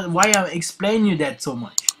is why I explain you that so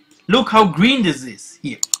much. Look how green this is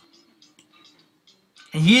here.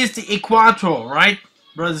 And here's the equator, right,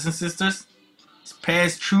 brothers and sisters? It's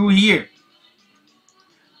passed through here.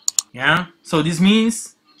 Yeah, so this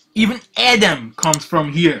means even Adam comes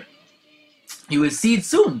from here. You will see it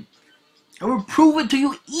soon. I will prove it to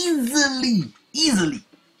you easily.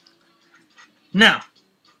 Now,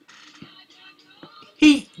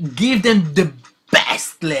 he gave them the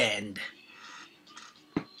best land.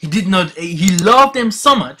 He loved them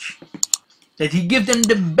so much that he gave them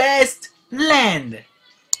the best land.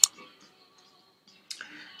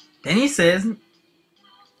 Then he says,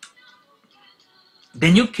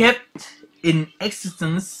 then you kept in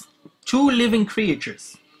existence two living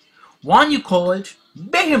creatures. One you called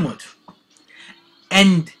Behemoth,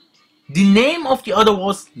 and the name of the other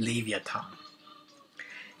was Leviathan.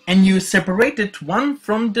 And you separated one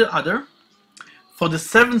from the other for the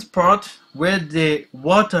seventh part, where the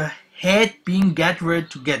water had been gathered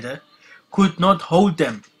together, could not hold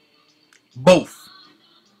them both.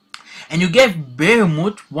 And you gave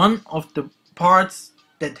Behemoth one of the parts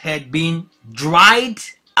that had been dried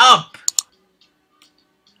up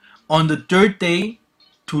on the third day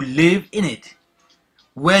to live in it,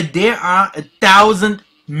 where there are 1,000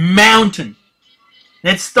 mountains.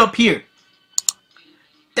 Let's stop here.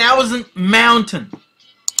 1,000 mountains.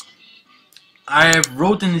 I have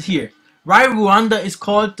written it here. Why Rwanda is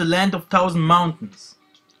called the land of 1,000 mountains.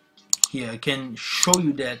 Here I can show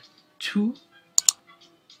you that too.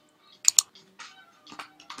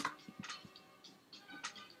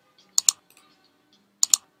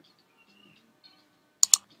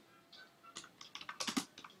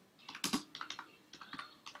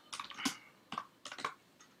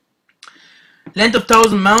 Land of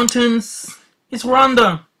 1,000 mountains is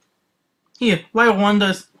Rwanda. Here, why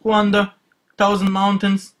Rwanda is Rwanda? 1,000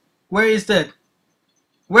 mountains. Where is that?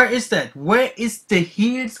 Where is that? Where is the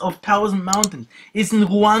hills of 1,000 mountains? It's in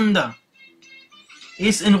Rwanda.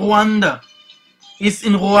 It's in Rwanda. It's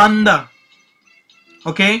in Rwanda.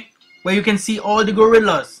 Okay? Where you can see all the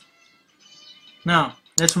gorillas. Now,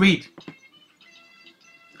 let's read.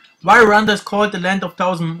 Why Rwanda is called the land of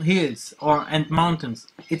 1,000 hills and mountains.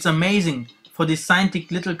 It's amazing for this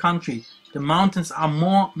scientific little country. The mountains are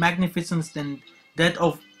more magnificent than that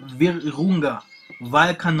of Virunga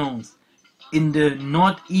volcanoes in the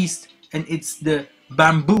northeast, and it's the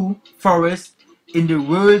bamboo forest in the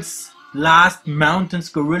world's last mountains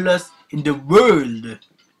gorillas in the world.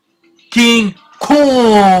 King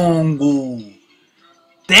Congo.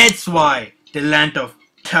 That's why the land of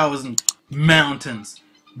 1,000 mountains.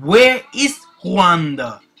 Where is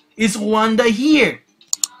Rwanda? Is Rwanda here?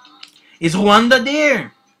 Is Rwanda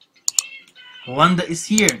there? Rwanda is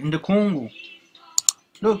here in the Congo.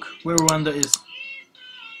 Look where Rwanda is.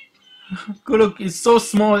 Look, it's so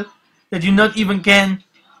small that you not even can,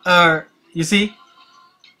 you see?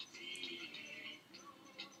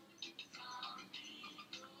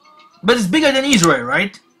 But it's bigger than Israel,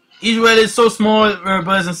 right? Israel is so small,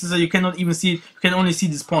 brothers and sisters, you cannot even see, you can only see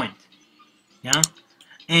this point. Yeah?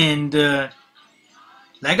 And,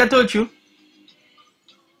 like I told you,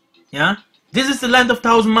 yeah, this is the land of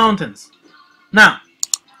 1,000 mountains. Now,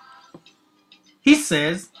 he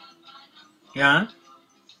says, yeah,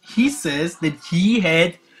 he says that he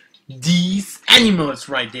had these animals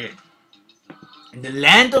right there. In the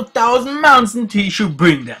land of 1,000 mountains, he should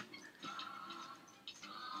bring them.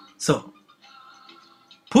 So,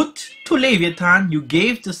 put to Leviathan, you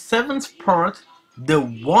gave the seventh part, the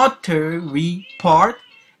watery part,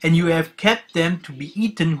 and you have kept them to be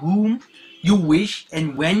eaten whom you wish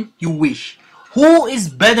and when you wish. Who is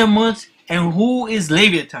Behemoth and who is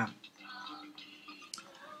Leviathan?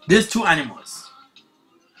 These two animals.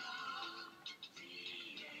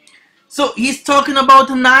 So he's talking about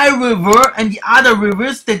the Nile River and the other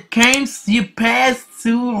rivers that came, you passed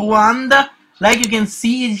through Rwanda, like you can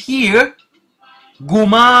see it here.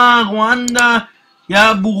 Goma, Rwanda,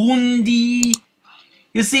 yeah, Burundi.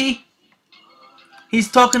 You see,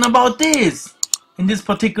 he's talking about this in this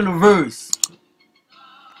particular verse.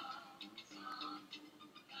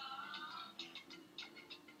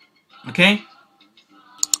 Okay?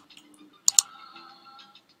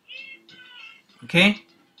 Okay?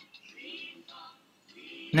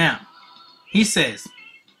 Now, he says,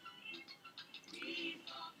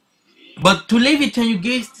 but to Leviathan you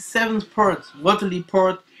gave the seventh part, watery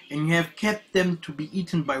part, and you have kept them to be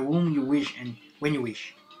eaten by whom you wish and when you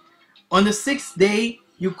wish. On the sixth day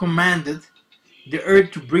you commanded the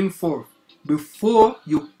earth to bring forth before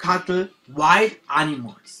you cattle wild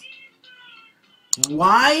animals.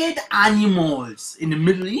 Wild animals in the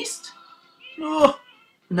Middle East? Oh,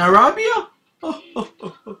 in Arabia?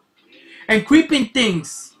 Oh. And creeping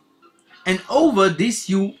things. And over this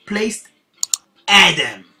you placed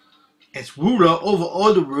Adam as ruler over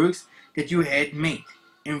all the works that you had made.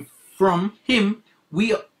 And from him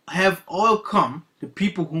we have all come, the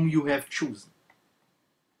people whom you have chosen.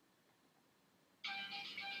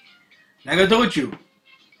 Like I told you,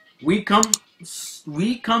 we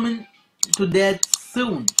coming to that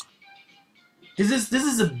soon. This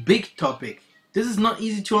is a big topic. This is not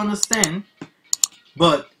easy to understand,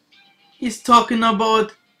 but he's talking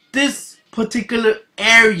about this particular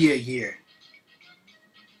area here.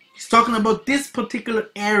 He's talking about this particular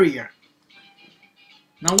area.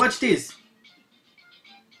 Now watch this.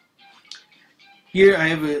 Here I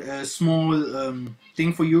have a small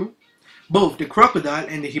thing for you. Both the crocodile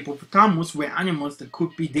and the hippopotamus were animals that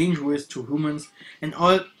could be dangerous to humans and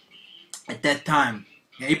all at that time.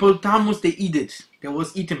 Yeah, hippopotamus, they eat it. They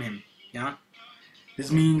was eating him. Yeah,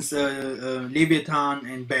 this means Leviathan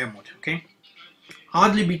and Behemoth. Okay,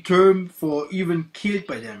 hardly be termed for even killed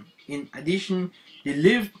by them. In addition, they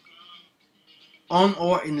lived on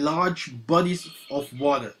or in large bodies of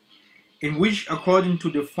water, in which, according to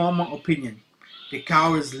the former opinion, the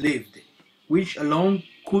cowards lived, which alone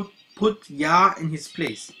could put Yah in his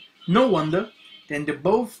place. No wonder then that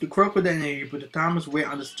both the crocodile and the hippopotamus were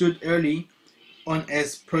understood early on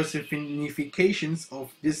as personifications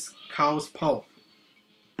of this cow's power.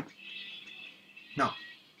 Now,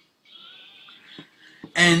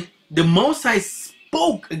 and the Most High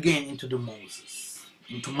spoke again into the Moses,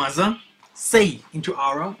 into Massa, say into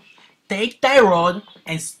Aaron, take thy rod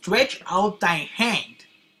and stretch out thy hand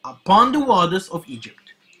upon the waters of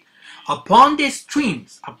Egypt, upon their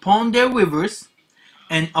streams, upon their rivers,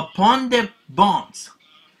 and upon their bonds,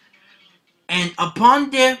 and upon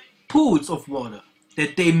their pools of water,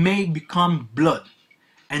 that they may become blood,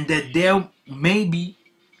 and that there may be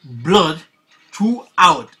blood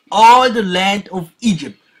throughout all the land of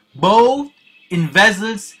Egypt, both in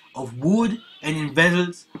vessels of wood and in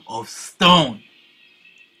vessels of stone.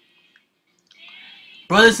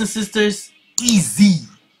 Brothers and sisters, easy.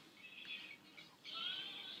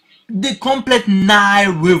 The complete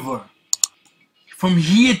Nile River, from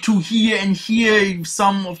here to here and here,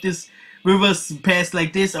 some of these rivers pass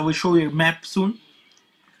like this. I will show you a map soon.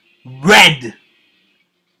 Red.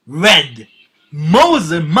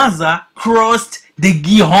 Massa crossed the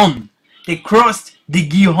Gihon. They crossed the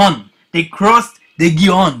Gihon.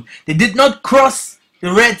 They did not cross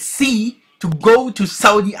the Red Sea to go to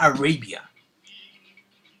Saudi Arabia.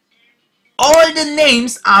 All the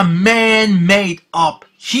names are man-made up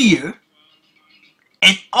here,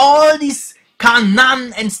 and all this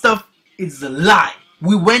Canaan and stuff is a lie.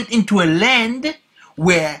 We went into a land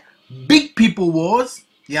where big people was,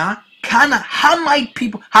 yeah, Hamitic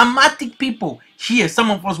people. Here, some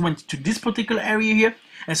of us went to this particular area here,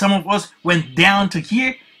 and some of us went down to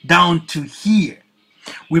here, down to here.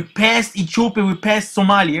 We passed Ethiopia, we passed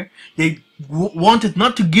Somalia. They wanted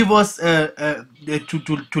not to give us to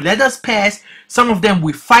let us pass. Some of them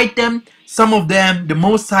we fight them. Some of them the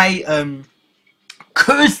Most High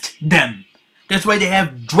cursed them. That's why they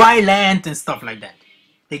have dry land and stuff like that.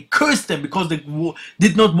 They cursed them because they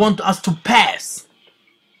did not want us to pass.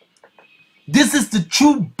 This is the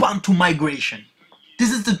true Bantu migration.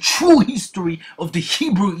 This is the true history of the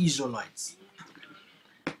Hebrew Israelites.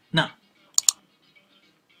 Now,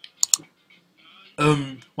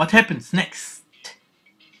 what happens next?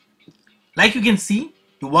 Like you can see,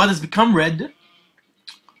 the waters become red.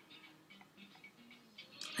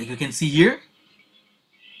 Like you can see here,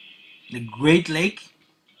 the Great Lake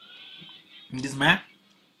in this map.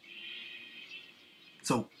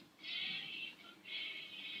 So,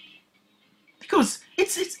 because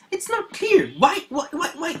it's not clear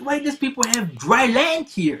why these people have dry land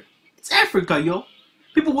here. It's Africa, yo.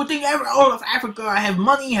 People would think all of Africa have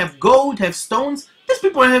money, have gold, have stones. These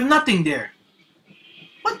people have nothing there.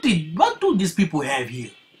 What do these people have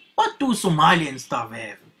here? What do Somalian stuff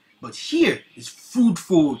have? But here is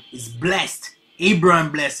fruitful, is blessed.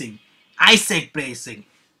 Abraham blessing, Isaac blessing,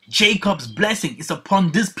 Jacob's blessing is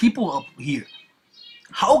upon these people up here.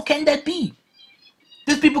 How can that be?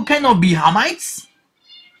 These people cannot be Hamites.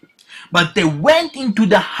 But they went into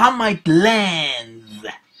the Hamite land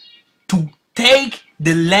to take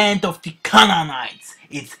the land of the Canaanites.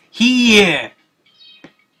 It's here.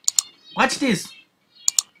 Watch this.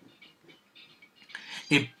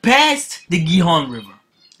 They passed the Gihon River.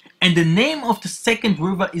 And the name of the second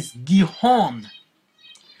river is Gihon.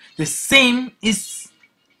 The same is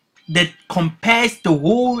that compares the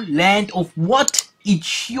whole land of what?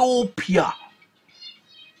 Ethiopia.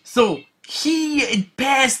 So here it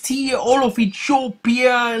passed here, all of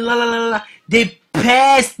Ethiopia, They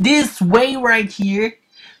passed this way right here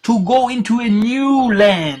to go into a new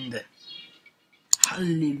land.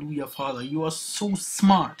 Hallelujah, Father, you are so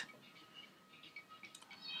smart.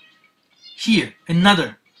 Here,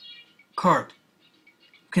 another card.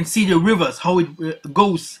 You can see the rivers, how it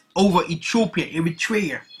goes over Ethiopia,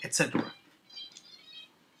 Eritrea, etc.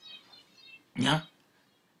 Yeah,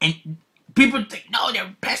 and people think, no,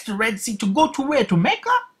 they're past the Red Sea to go to where? To Mecca?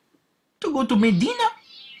 To go to Medina?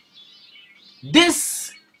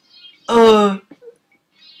 This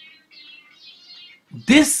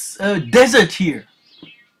desert here.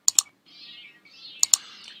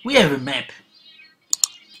 We have a map.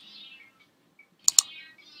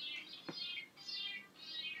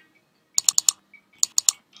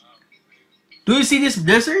 Do you see this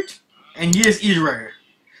desert? And here's Israel.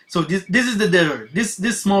 So this is the desert.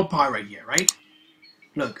 This small part right here, right?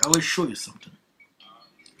 Look, I will show you something.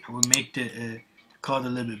 I will make the card a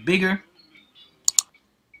little bit bigger.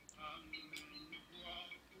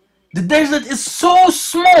 The desert is so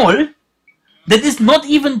small that it's not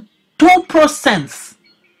even 2%.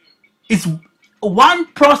 It's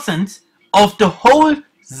 1% of the whole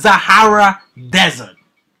Sahara Desert.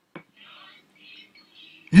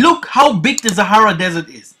 Look how big the Sahara Desert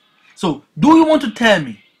is. So, do you want to tell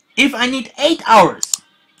me if I need 8 hours,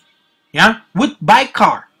 yeah, with by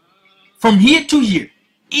car from here to here,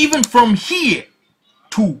 even from here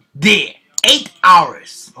to there, 8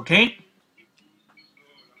 hours, okay?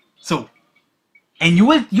 So, and you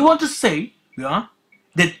want to say, yeah,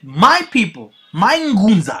 that my people, my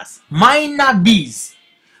Ngunzas, my Nabis,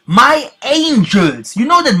 my angels, you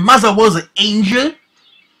know that Massa was an angel?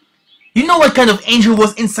 You know what kind of angel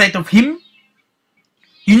was inside of him?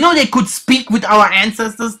 You know they could speak with our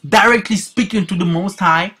ancestors, directly speaking to the Most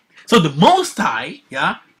High. So the Most High,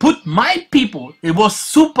 yeah, put my people, it was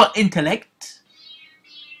super intellect,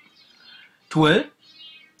 12,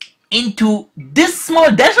 into this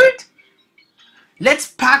small desert.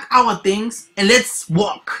 Let's pack our things and let's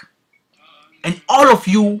walk. And all of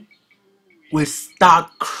you will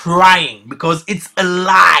start crying because it's a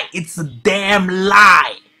lie. It's a damn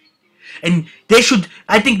lie. And they should,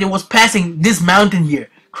 I think they was passing this mountain here,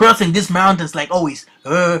 crossing this mountains like always.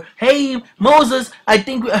 Hey Moses, I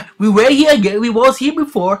think we were here again. We was here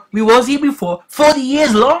before. 40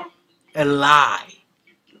 years long. A lie.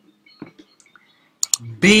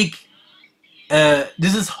 Big.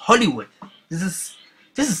 This is Hollywood. This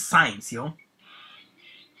is science, yo.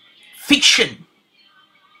 Fiction.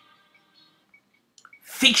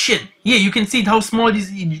 Fiction. Here you can see how small it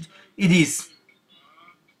is.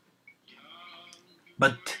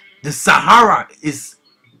 But the Sahara is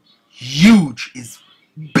huge, is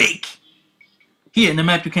big. Here in the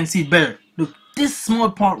map you can see it better. Look, this small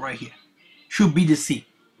part right here should be the sea.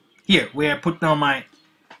 Here, where I put down my,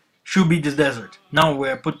 should be the desert. Now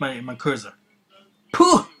where I put my cursor.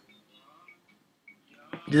 Pooh!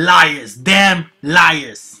 Liars, damn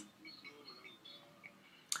liars.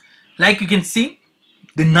 Like you can see,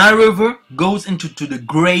 the Nile River goes into the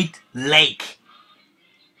Great Lake.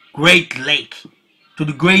 Great Lake. To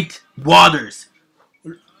the Great Waters.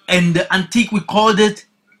 And the antique we called it,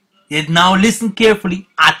 yet now listen carefully,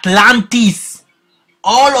 Atlantis.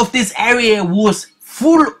 All of this area was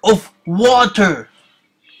full of water.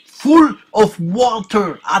 Full of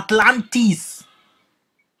water. Atlantis.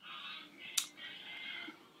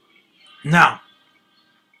 Now,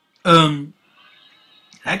 like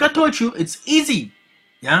I told you, it's easy.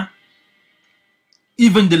 Yeah?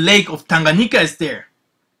 Even the lake of Tanganyika is there.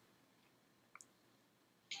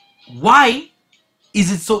 Why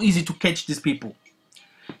is it so easy to catch these people?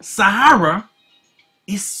 Sahara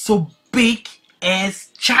is so big as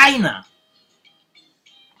China.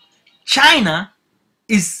 China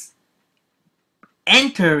is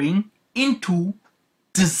entering into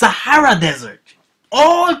the Sahara Desert.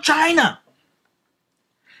 All China.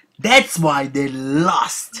 That's why they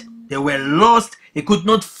lost. They were lost. They could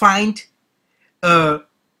not find out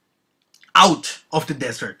of the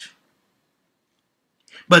desert.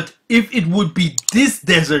 But if it would be this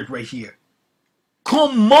desert right here,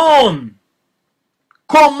 come on,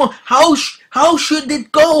 come on, how should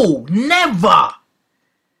it go? Never.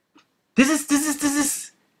 This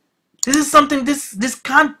is something. This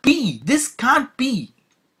can't be. This can't be.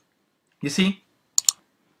 You see?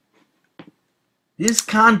 This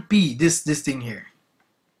can't be. This thing here.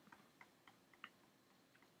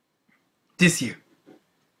 This here.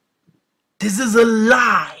 This is a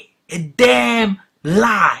lie. A damn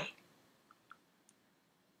lie.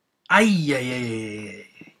 Ay.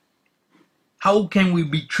 How can we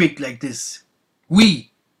be tricked like this?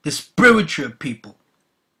 We, the spiritual people.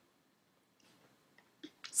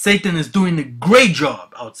 Satan is doing a great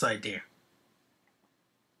job outside there.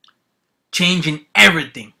 Changing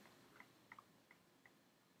everything.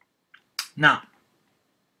 Now,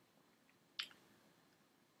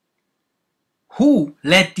 who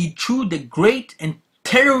led thee through the great and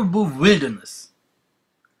terrible wilderness?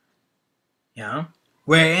 Yeah,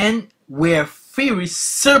 where fiery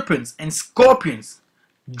serpents and scorpions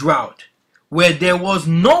drought, where there was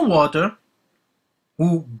no water,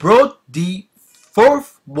 who brought thee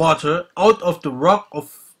forth water out of the rock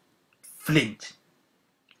of flint.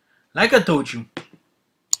 Like I told you,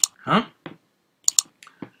 huh?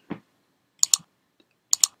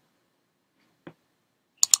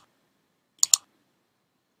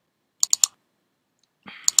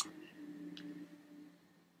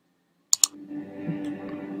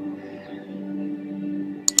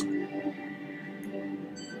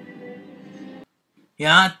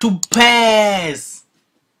 yeah, to pass.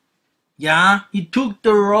 Yeah, he took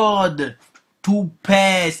the rod to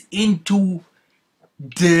pass into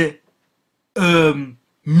the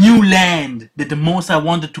new land that the Massa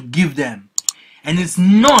wanted to give them. And it's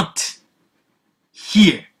not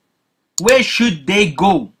here. Where should they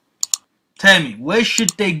go? Tell me, where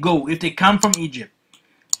should they go if they come from Egypt?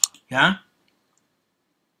 Yeah?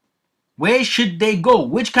 Where should they go?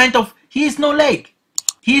 Which kind of... Here is no lake.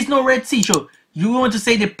 Here is no Red Sea. So you want to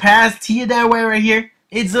say they passed here, that way, right here?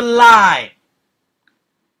 It's a lie.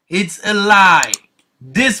 It's a lie.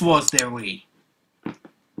 This was their way.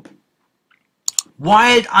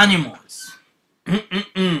 Wild animals.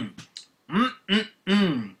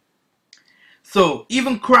 So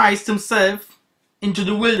even Christ himself into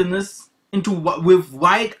the wilderness with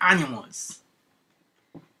wild animals.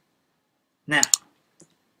 Now,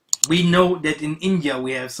 we know that in India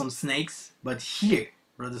we have some snakes, but here,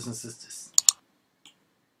 brothers and sisters,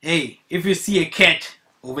 hey, if you see a cat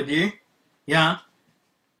over there, yeah,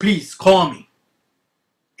 please call me.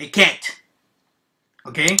 A cat.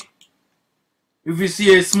 Okay? If you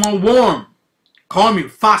see a small worm, call me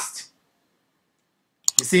fast.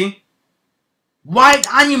 You see? Wild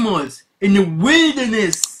animals in the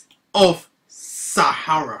wilderness of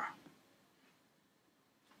Sahara.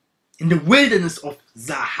 In the wilderness of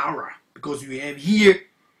Sahara. Because we have here,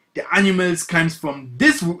 the animals comes from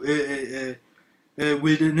this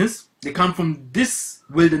wilderness. They come from this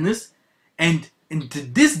wilderness. And into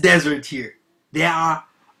this desert here, there are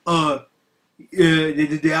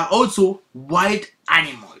also wild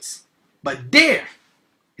animals. But there,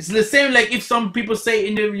 it's the same like if some people say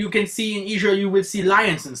you can see in Israel you will see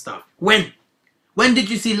lions and stuff. When did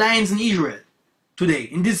you see lions in Israel? Today,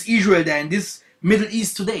 in this Israel there, in this Middle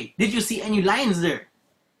East today, did you see any lions there?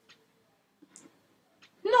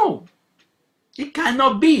 No, it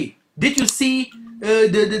cannot be. Did you see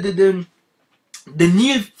the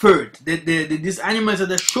Nilpferd, these animals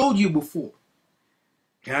that I showed you before?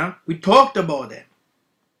 Yeah, we talked about them.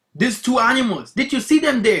 These two animals, did you see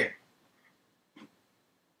them there?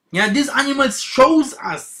 Yeah, these animals shows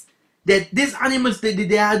us that these animals, they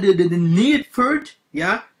are the Nilpferd,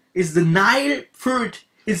 yeah, is the Nile Pferd,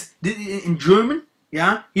 is in German,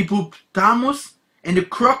 yeah, hippopotamus, and the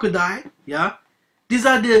crocodile, yeah. These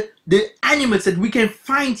are the animals that we can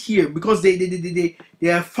find here because they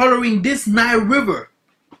are following this Nile River.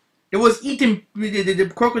 It was eating,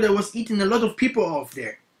 the crocodile was eating a lot of people off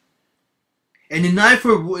there. And the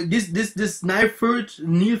Nilpferd, this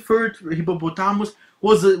Nilpferd hippopotamus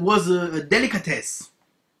was a delicatessen.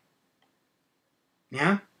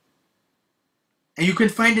 Yeah? And you can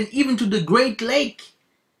find it even to the Great Lake,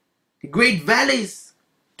 the Great Valleys,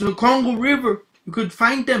 to the Congo River. You could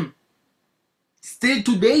find them. Still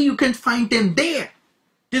today you can find them there.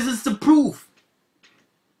 This is the proof.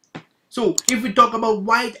 So if we talk about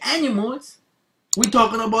wild animals, we're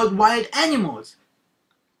talking about wild animals.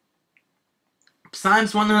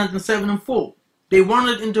 Psalms 107:4. They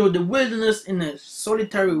wandered into the wilderness in a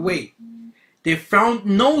solitary way. They found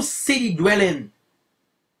no city dwelling.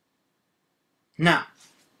 Now,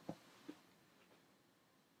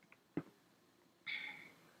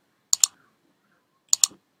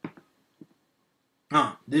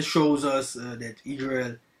 this shows us that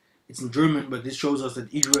Israel, it's in German, but this shows us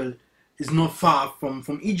that Israel is not far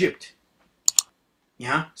from Egypt.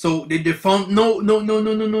 Yeah, so they found no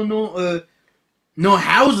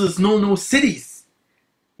houses, no cities.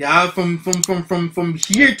 Yeah, from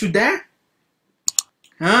here to there.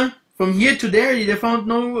 Huh? From here to there, they found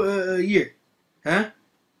no here. Huh?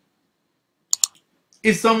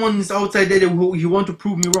 If someone is outside there who you want to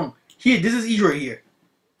prove me wrong. Here, this is Israel here.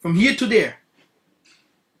 From here to there.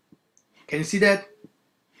 Can you see that?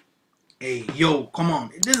 Hey, yo, come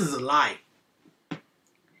on. This is a lie.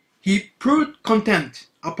 He proved contempt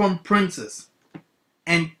upon princes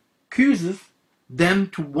and accuses them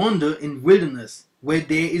to wander in wilderness where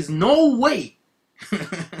there is no way.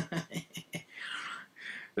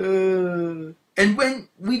 And when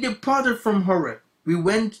we departed from Horeb, we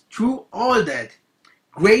went through all that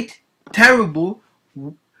great, terrible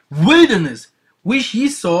wilderness which he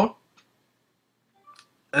saw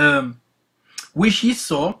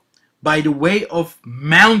by the way of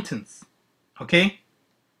mountains. Okay?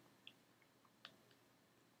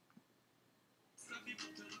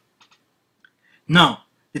 Now,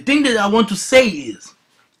 the thing that I want to say is,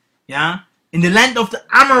 yeah, in the land of the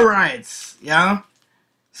Amorites, yeah.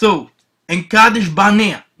 So, in Kadesh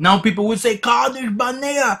Barnea, now people will say Kadesh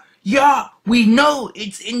Barnea. Yeah, we know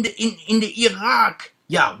it's in the Iraq.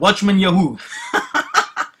 Yeah, Watchman Yahoo.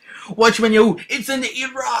 Watchman Yahoo. It's in the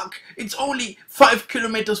Iraq. It's only 5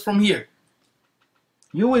 kilometers from here.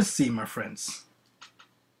 You will see, my friends.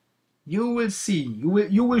 You will see.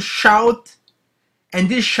 You will shout, and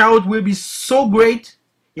this shout will be so great,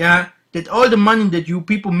 yeah, that all the money that you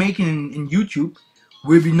people making in YouTube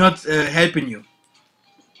will be not helping you.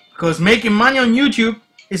 Because making money on YouTube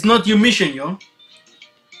is not your mission, yo.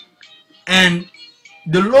 And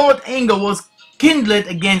the Lord's anger was kindled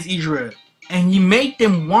against Israel, and he made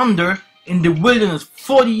them wander in the wilderness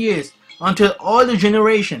 40 years, until all the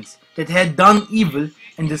generations that had done evil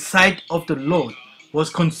in the sight of the Lord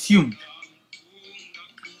was consumed.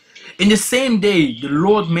 In the same day the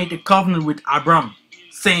Lord made a covenant with Abram,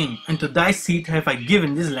 saying, Unto thy seed have I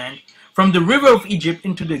given this land, from the river of Egypt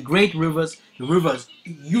into the great rivers, the rivers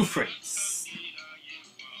Euphrates.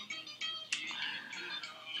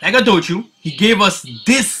 Like I told you, he gave us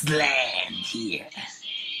this land here.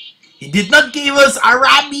 He did not give us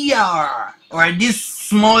Arabia or this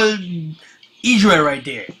small Israel right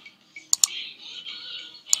there.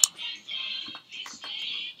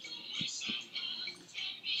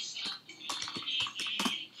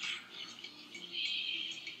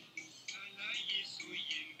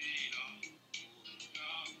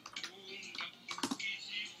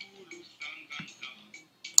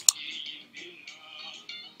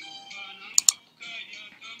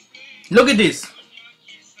 Look at this.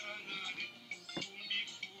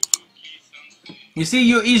 You see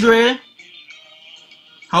your Israel?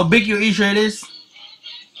 How big your Israel is?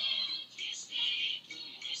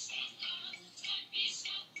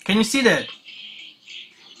 Can you see that?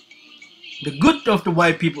 The good of the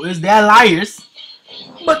white people is they are liars,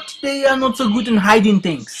 but they are not so good in hiding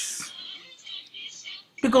things.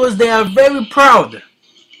 Because they are very proud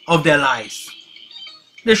of their lies.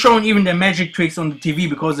 They're showing even their magic tricks on the TV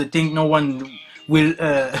because they think no one will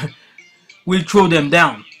throw them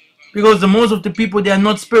down. Because the most of the people, they are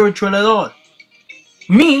not spiritual at all.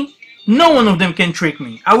 Me, no one of them can trick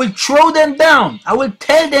me. I will throw them down. I will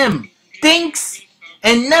tell them things,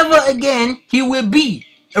 and never again he will be.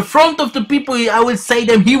 In front of the people, I will say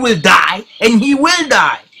them he will die, and he will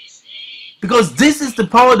die. Because this is the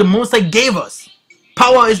power the Most High gave us.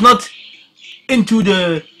 Power is not into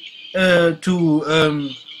the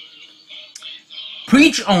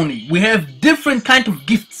preach only. We have different kind of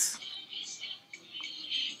gifts.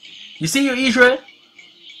 You see your Israel?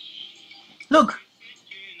 Look,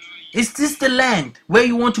 is this the land where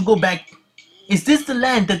you want to go back? Is this the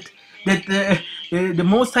land that the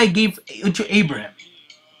Most High gave to Abraham?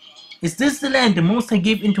 Is this the land the Most High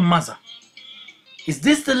gave into Massa? Is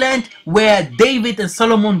this the land where David and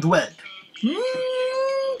Solomon dwelled?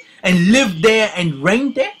 And lived there and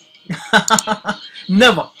reigned there?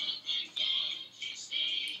 Never.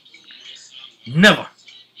 Never.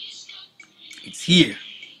 It's here.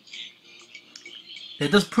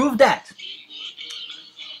 Let us prove that.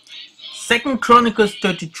 2 Chronicles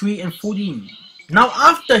 33 and 14. Now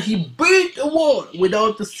after he built a wall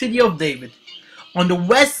without the city of David, on the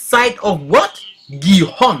west side of what?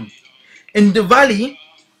 Gihon, in the valley,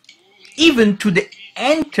 even to the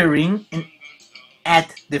entering and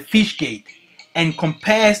at the fish gate, and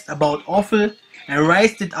compassed about Ophel, and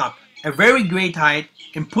raised it up a very great height,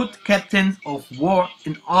 and put captains of war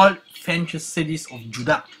in all fenced cities of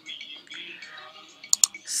Judah.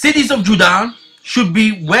 Cities of Judah should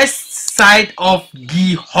be west side of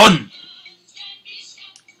Gihon.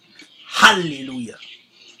 Hallelujah.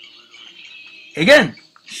 Again,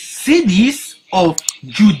 cities of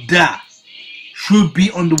Judah should be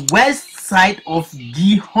on the west side of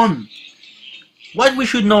Gihon. What we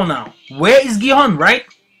should know now, where is Gihon, right?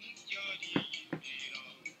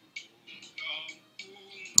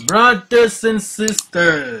 Brothers and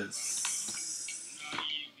sisters,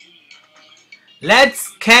 let's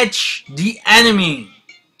catch the enemy.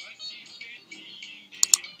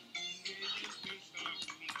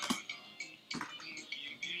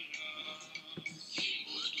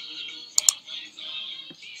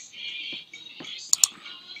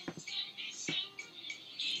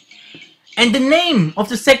 And the name of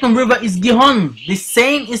the second river is Gihon. The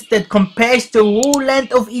same is that compares the whole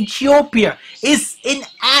land of Ethiopia. Is in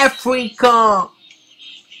Africa.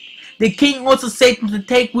 The king also said to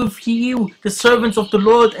take with you the servants of the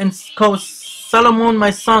Lord and cause Solomon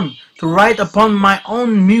my son to ride upon my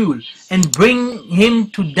own mule and bring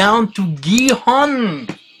him down to Gihon.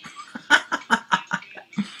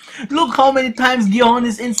 Look how many times Gihon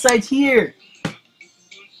is inside here.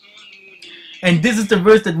 And this is the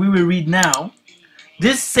verse that we will read now.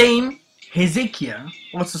 This same Hezekiah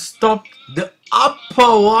also stopped the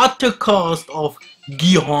upper water course of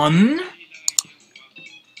Gihon.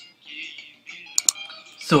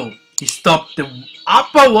 So he stopped the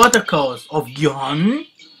upper water course of Gihon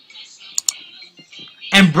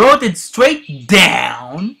and brought it straight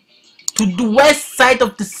down to the west side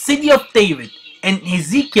of the city of David, and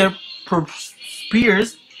Ezekiel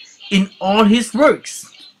prospers in all his works.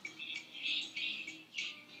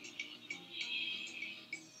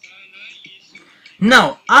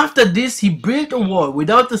 Now, after this, he built a wall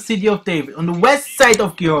without the city of David on the west side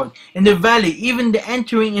of Gihon, in the valley, even the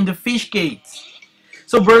entering in the fish gates.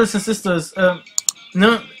 So, brothers and sisters,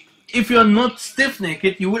 if you are not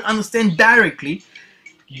stiff-necked, you will understand directly.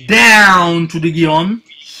 Down to the Gihon,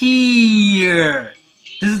 here.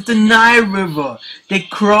 This is the Nile River. They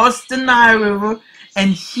crossed the Nile River,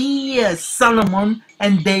 and here Solomon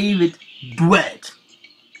and David dwelt.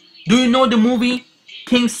 Do you know the movie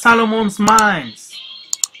King Solomon's Mines?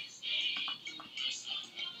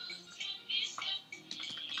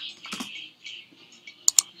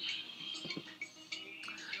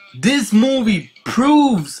 This movie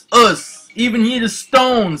proves us, even here the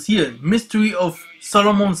stones here, mystery of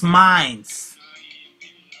Solomon's mines.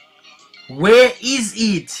 Where is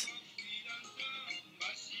it?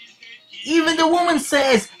 Even the woman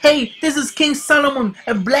says, hey, this is King Solomon,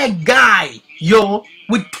 a black guy,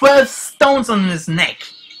 with 12 stones on his neck.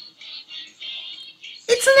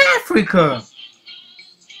 It's in Africa.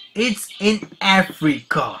 It's in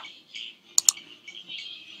Africa.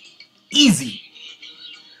 Easy.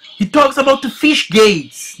 He talks about the fish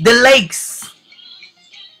gates, the lakes,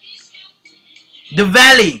 the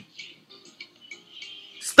valley,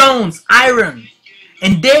 stones, iron,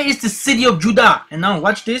 and there is the city of Judah. And now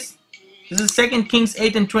watch this. This is 2 Kings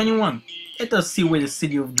 8 and 21. Let us see where the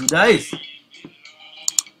city of Judah is.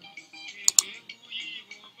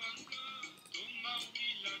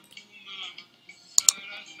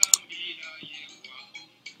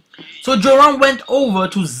 So Joram went over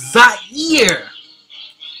to Zaire,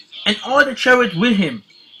 and all the chariots with him,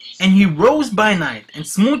 and he rose by night and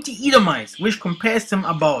smote the Edomites which compassed him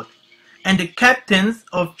about, and the captains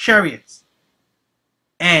of chariots,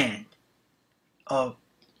 and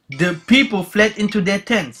the people fled into their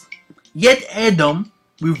tents. Yet Edom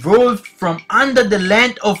revolved from under the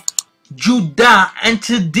land of Judah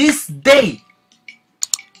until this day.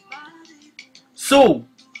 So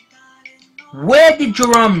where did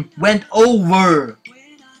Joram went over?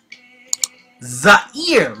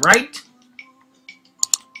 Zaire, right?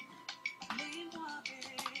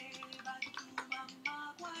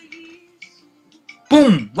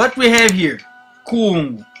 Boom! What we have here?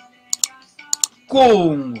 Congo.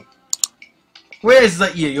 Congo. Where is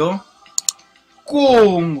Zaire, yo?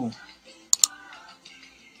 Congo.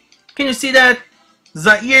 Can you see that?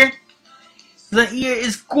 Zaire? Zaire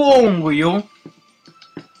is Congo, yo.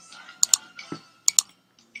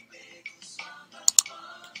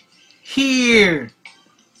 Here,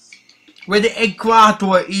 where the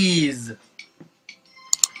equator is,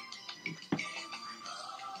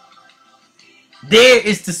 there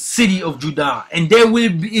is the city of Judah, and there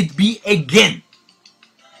will it be again.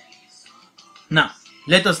 Now,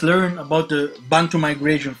 let us learn about the Bantu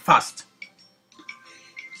migration fast.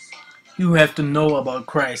 You have to know about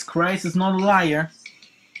Christ. Christ is not a liar.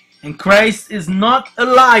 And Christ is not a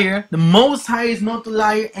liar. The Most High is not a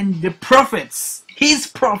liar. And the prophets, his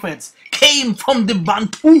prophets, came from the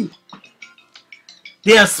Bantu.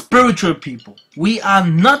 They are spiritual people. We are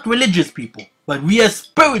not religious people, but we are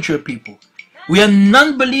spiritual people. We are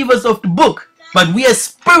non-believers of the book, but we are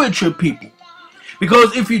spiritual people.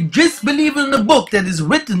 Because if you just believe in the book that is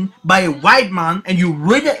written by a white man and you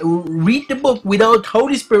read the book without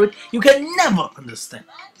Holy Spirit, you can never understand.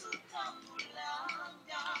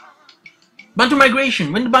 Bantu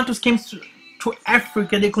migration. When the Bantus came to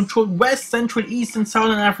Africa, they controlled West, Central, East, and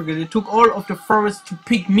Southern Africa. They took all of the forests to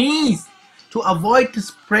pygmies to avoid the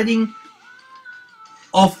spreading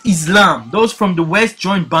of Islam. Those from the West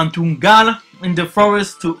joined Bantu Ngala in the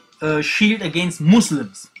forest to shield against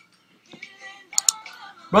Muslims.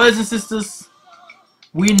 Brothers and sisters,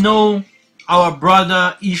 we know our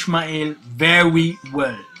brother Ishmael very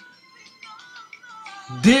well.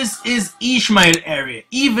 This is Ishmael area.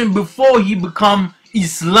 Even before he became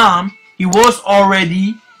Islam, he was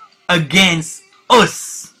already against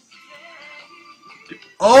us.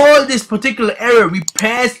 All this particular area we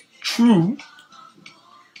passed through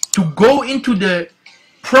to go into the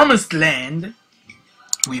promised land,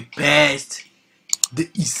 we passed the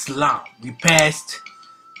Islam. We passed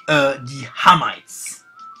the Hamites.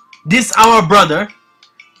 This our brother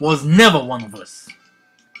was never one of us.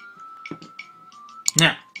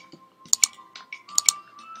 Now,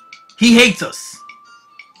 he hates us.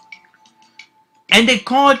 And they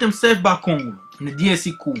called themselves Bakongo in the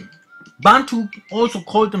DSC Kum. Bantu also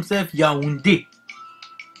called themselves Yaoundé,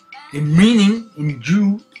 a meaning in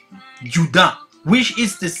Judah. which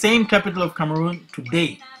is the same capital of Cameroon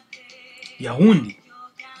today, Yaoundé.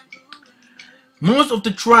 Most of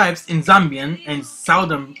the tribes in Zambian and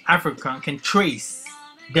Southern Africa can trace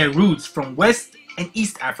their roots from West and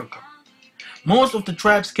East Africa. Most of the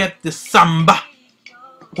tribes kept the Samba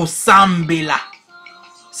or Sambela.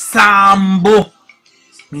 Sambo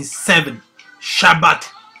means 7. Shabbat,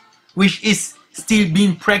 which is still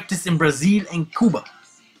being practiced in Brazil and Cuba.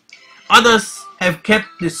 Others have kept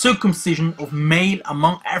the circumcision of male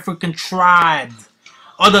among African tribes.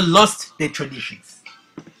 Others lost their traditions.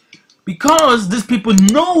 Because these people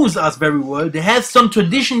knows us very well, they have some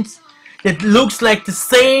traditions that looks like the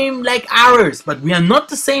same like ours, but we are not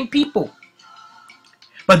the same people.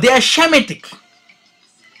 But they are Shemitic.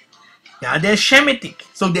 Yeah, they're Shemitic.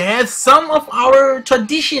 So they have some of our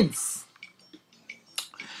traditions.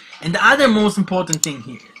 And the other most important thing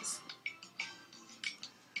here is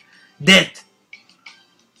that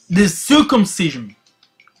the circumcision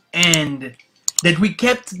and that we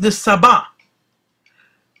kept the Sabbath,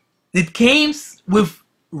 it came with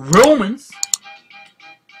Romans,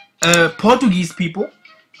 Portuguese people,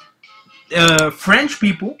 French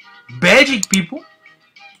people, Belgic people,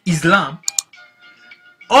 Islam.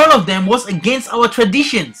 All of them was against our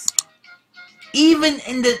traditions. Even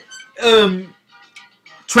in the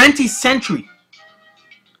 20th century,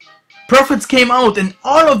 prophets came out and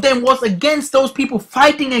all of them was against those people,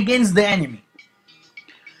 fighting against the enemy.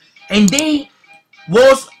 And they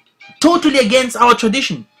was totally against our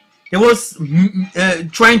tradition. They was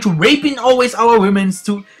trying to raping always our women,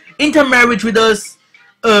 to intermarriage with us.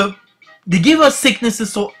 They give us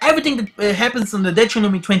sicknesses. So everything that happens in the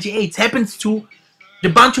Deuteronomy 28 happens to the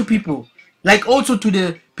Bantu people, like also to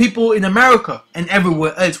the people in America and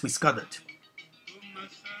everywhere else we scattered.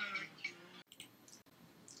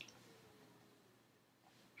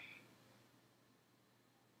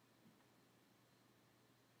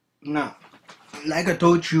 Now, like I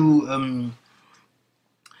told you,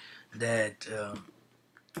 that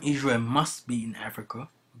Israel must be in Africa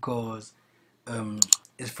because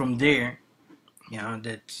it's from there,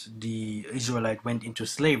 that the Israelite went into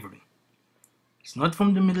slavery. It's not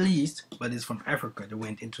from the Middle East, but it's from Africa that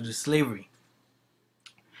went into the slavery.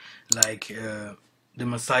 Like the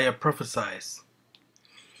Messiah prophesies.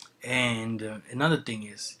 And another thing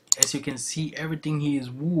is, as you can see, everything here is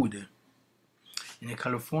wood. In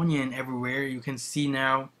California and everywhere, you can see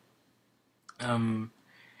now, you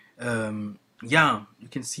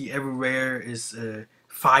can see everywhere is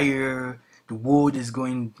fire. The wood is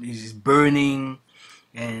burning,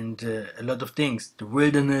 and a lot of things. The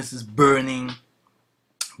wilderness is burning.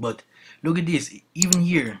 But look at this. Even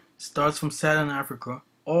here, starts from Southern Africa.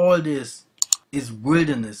 All this is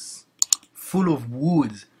wilderness, full of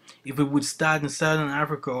woods. If it would start in Southern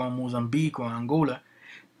Africa or Mozambique or Angola,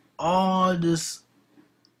 all these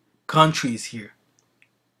countries here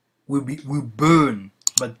will burn.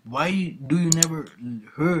 But why do you never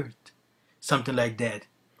heard something like that?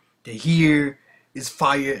 That here is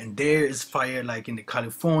fire and there is fire, like in the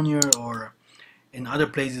California or in other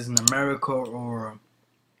places in America or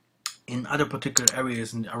in other particular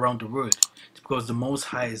areas around the world. It's because the Most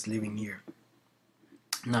High is living here.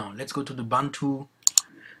 Now let's go to the Bantu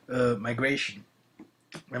migration.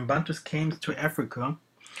 When Bantus came to Africa,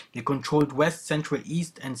 they controlled West, Central,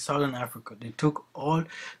 East, and Southern Africa. They took all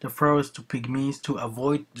the pharaohs to pygmies to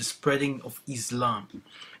avoid the spreading of Islam.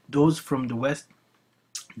 Those from the West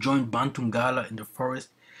joined Bantu Ngala in the forest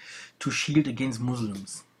to shield against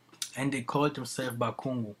Muslims. And they called themselves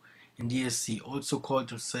Bakongo in DSC, also called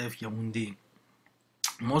themselves Yaoundé.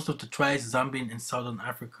 Most of the tribes Zambian and Southern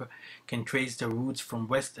Africa can trace their roots from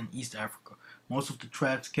West and East Africa. Most of the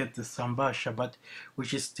tribes kept the Samba Shabbat,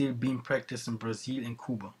 which is still being practiced in Brazil and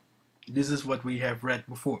Cuba. This is what we have read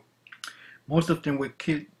before. Most of them were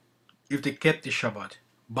killed if they kept the Shabbat.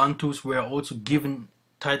 Bantus were also given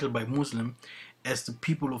title by Muslim as the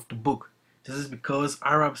people of the book. This is because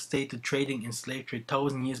Arabs started trading in slave trade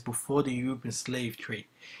 1,000 years before the European slave trade.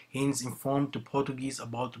 Hence informed the Portuguese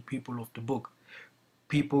about the people of the book.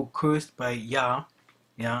 People cursed by Yah,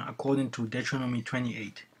 according to Deuteronomy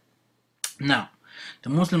 28. Now, the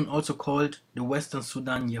Muslims also called the Western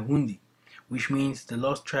Sudan Yaoundé, which means the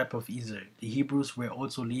lost tribe of Israel. The Hebrews were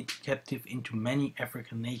also led captive into many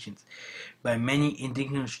African nations by many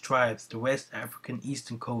indigenous tribes, the West African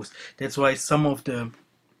eastern coast. That's why some of the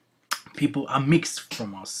people are mixed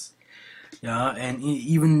from us. And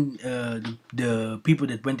even the people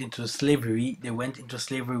that went into slavery, they went into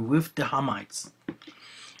slavery with the Hamites.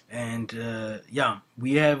 And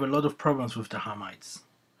we have a lot of problems with the Hamites.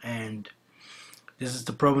 And this is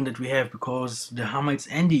the problem that we have because the Hamites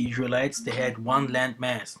and the Israelites, they had one land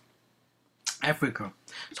mass. Africa.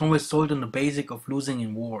 Some were sold on the basis of losing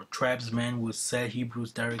in war. Tribesmen would sell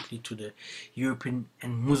Hebrews directly to the European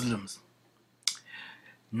and Muslims.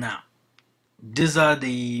 Now, these are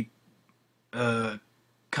the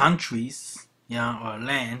countries, or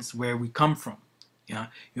lands where we come from.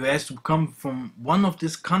 You have to come from one of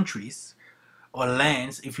these countries or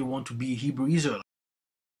lands if you want to be a Hebrew Israelite.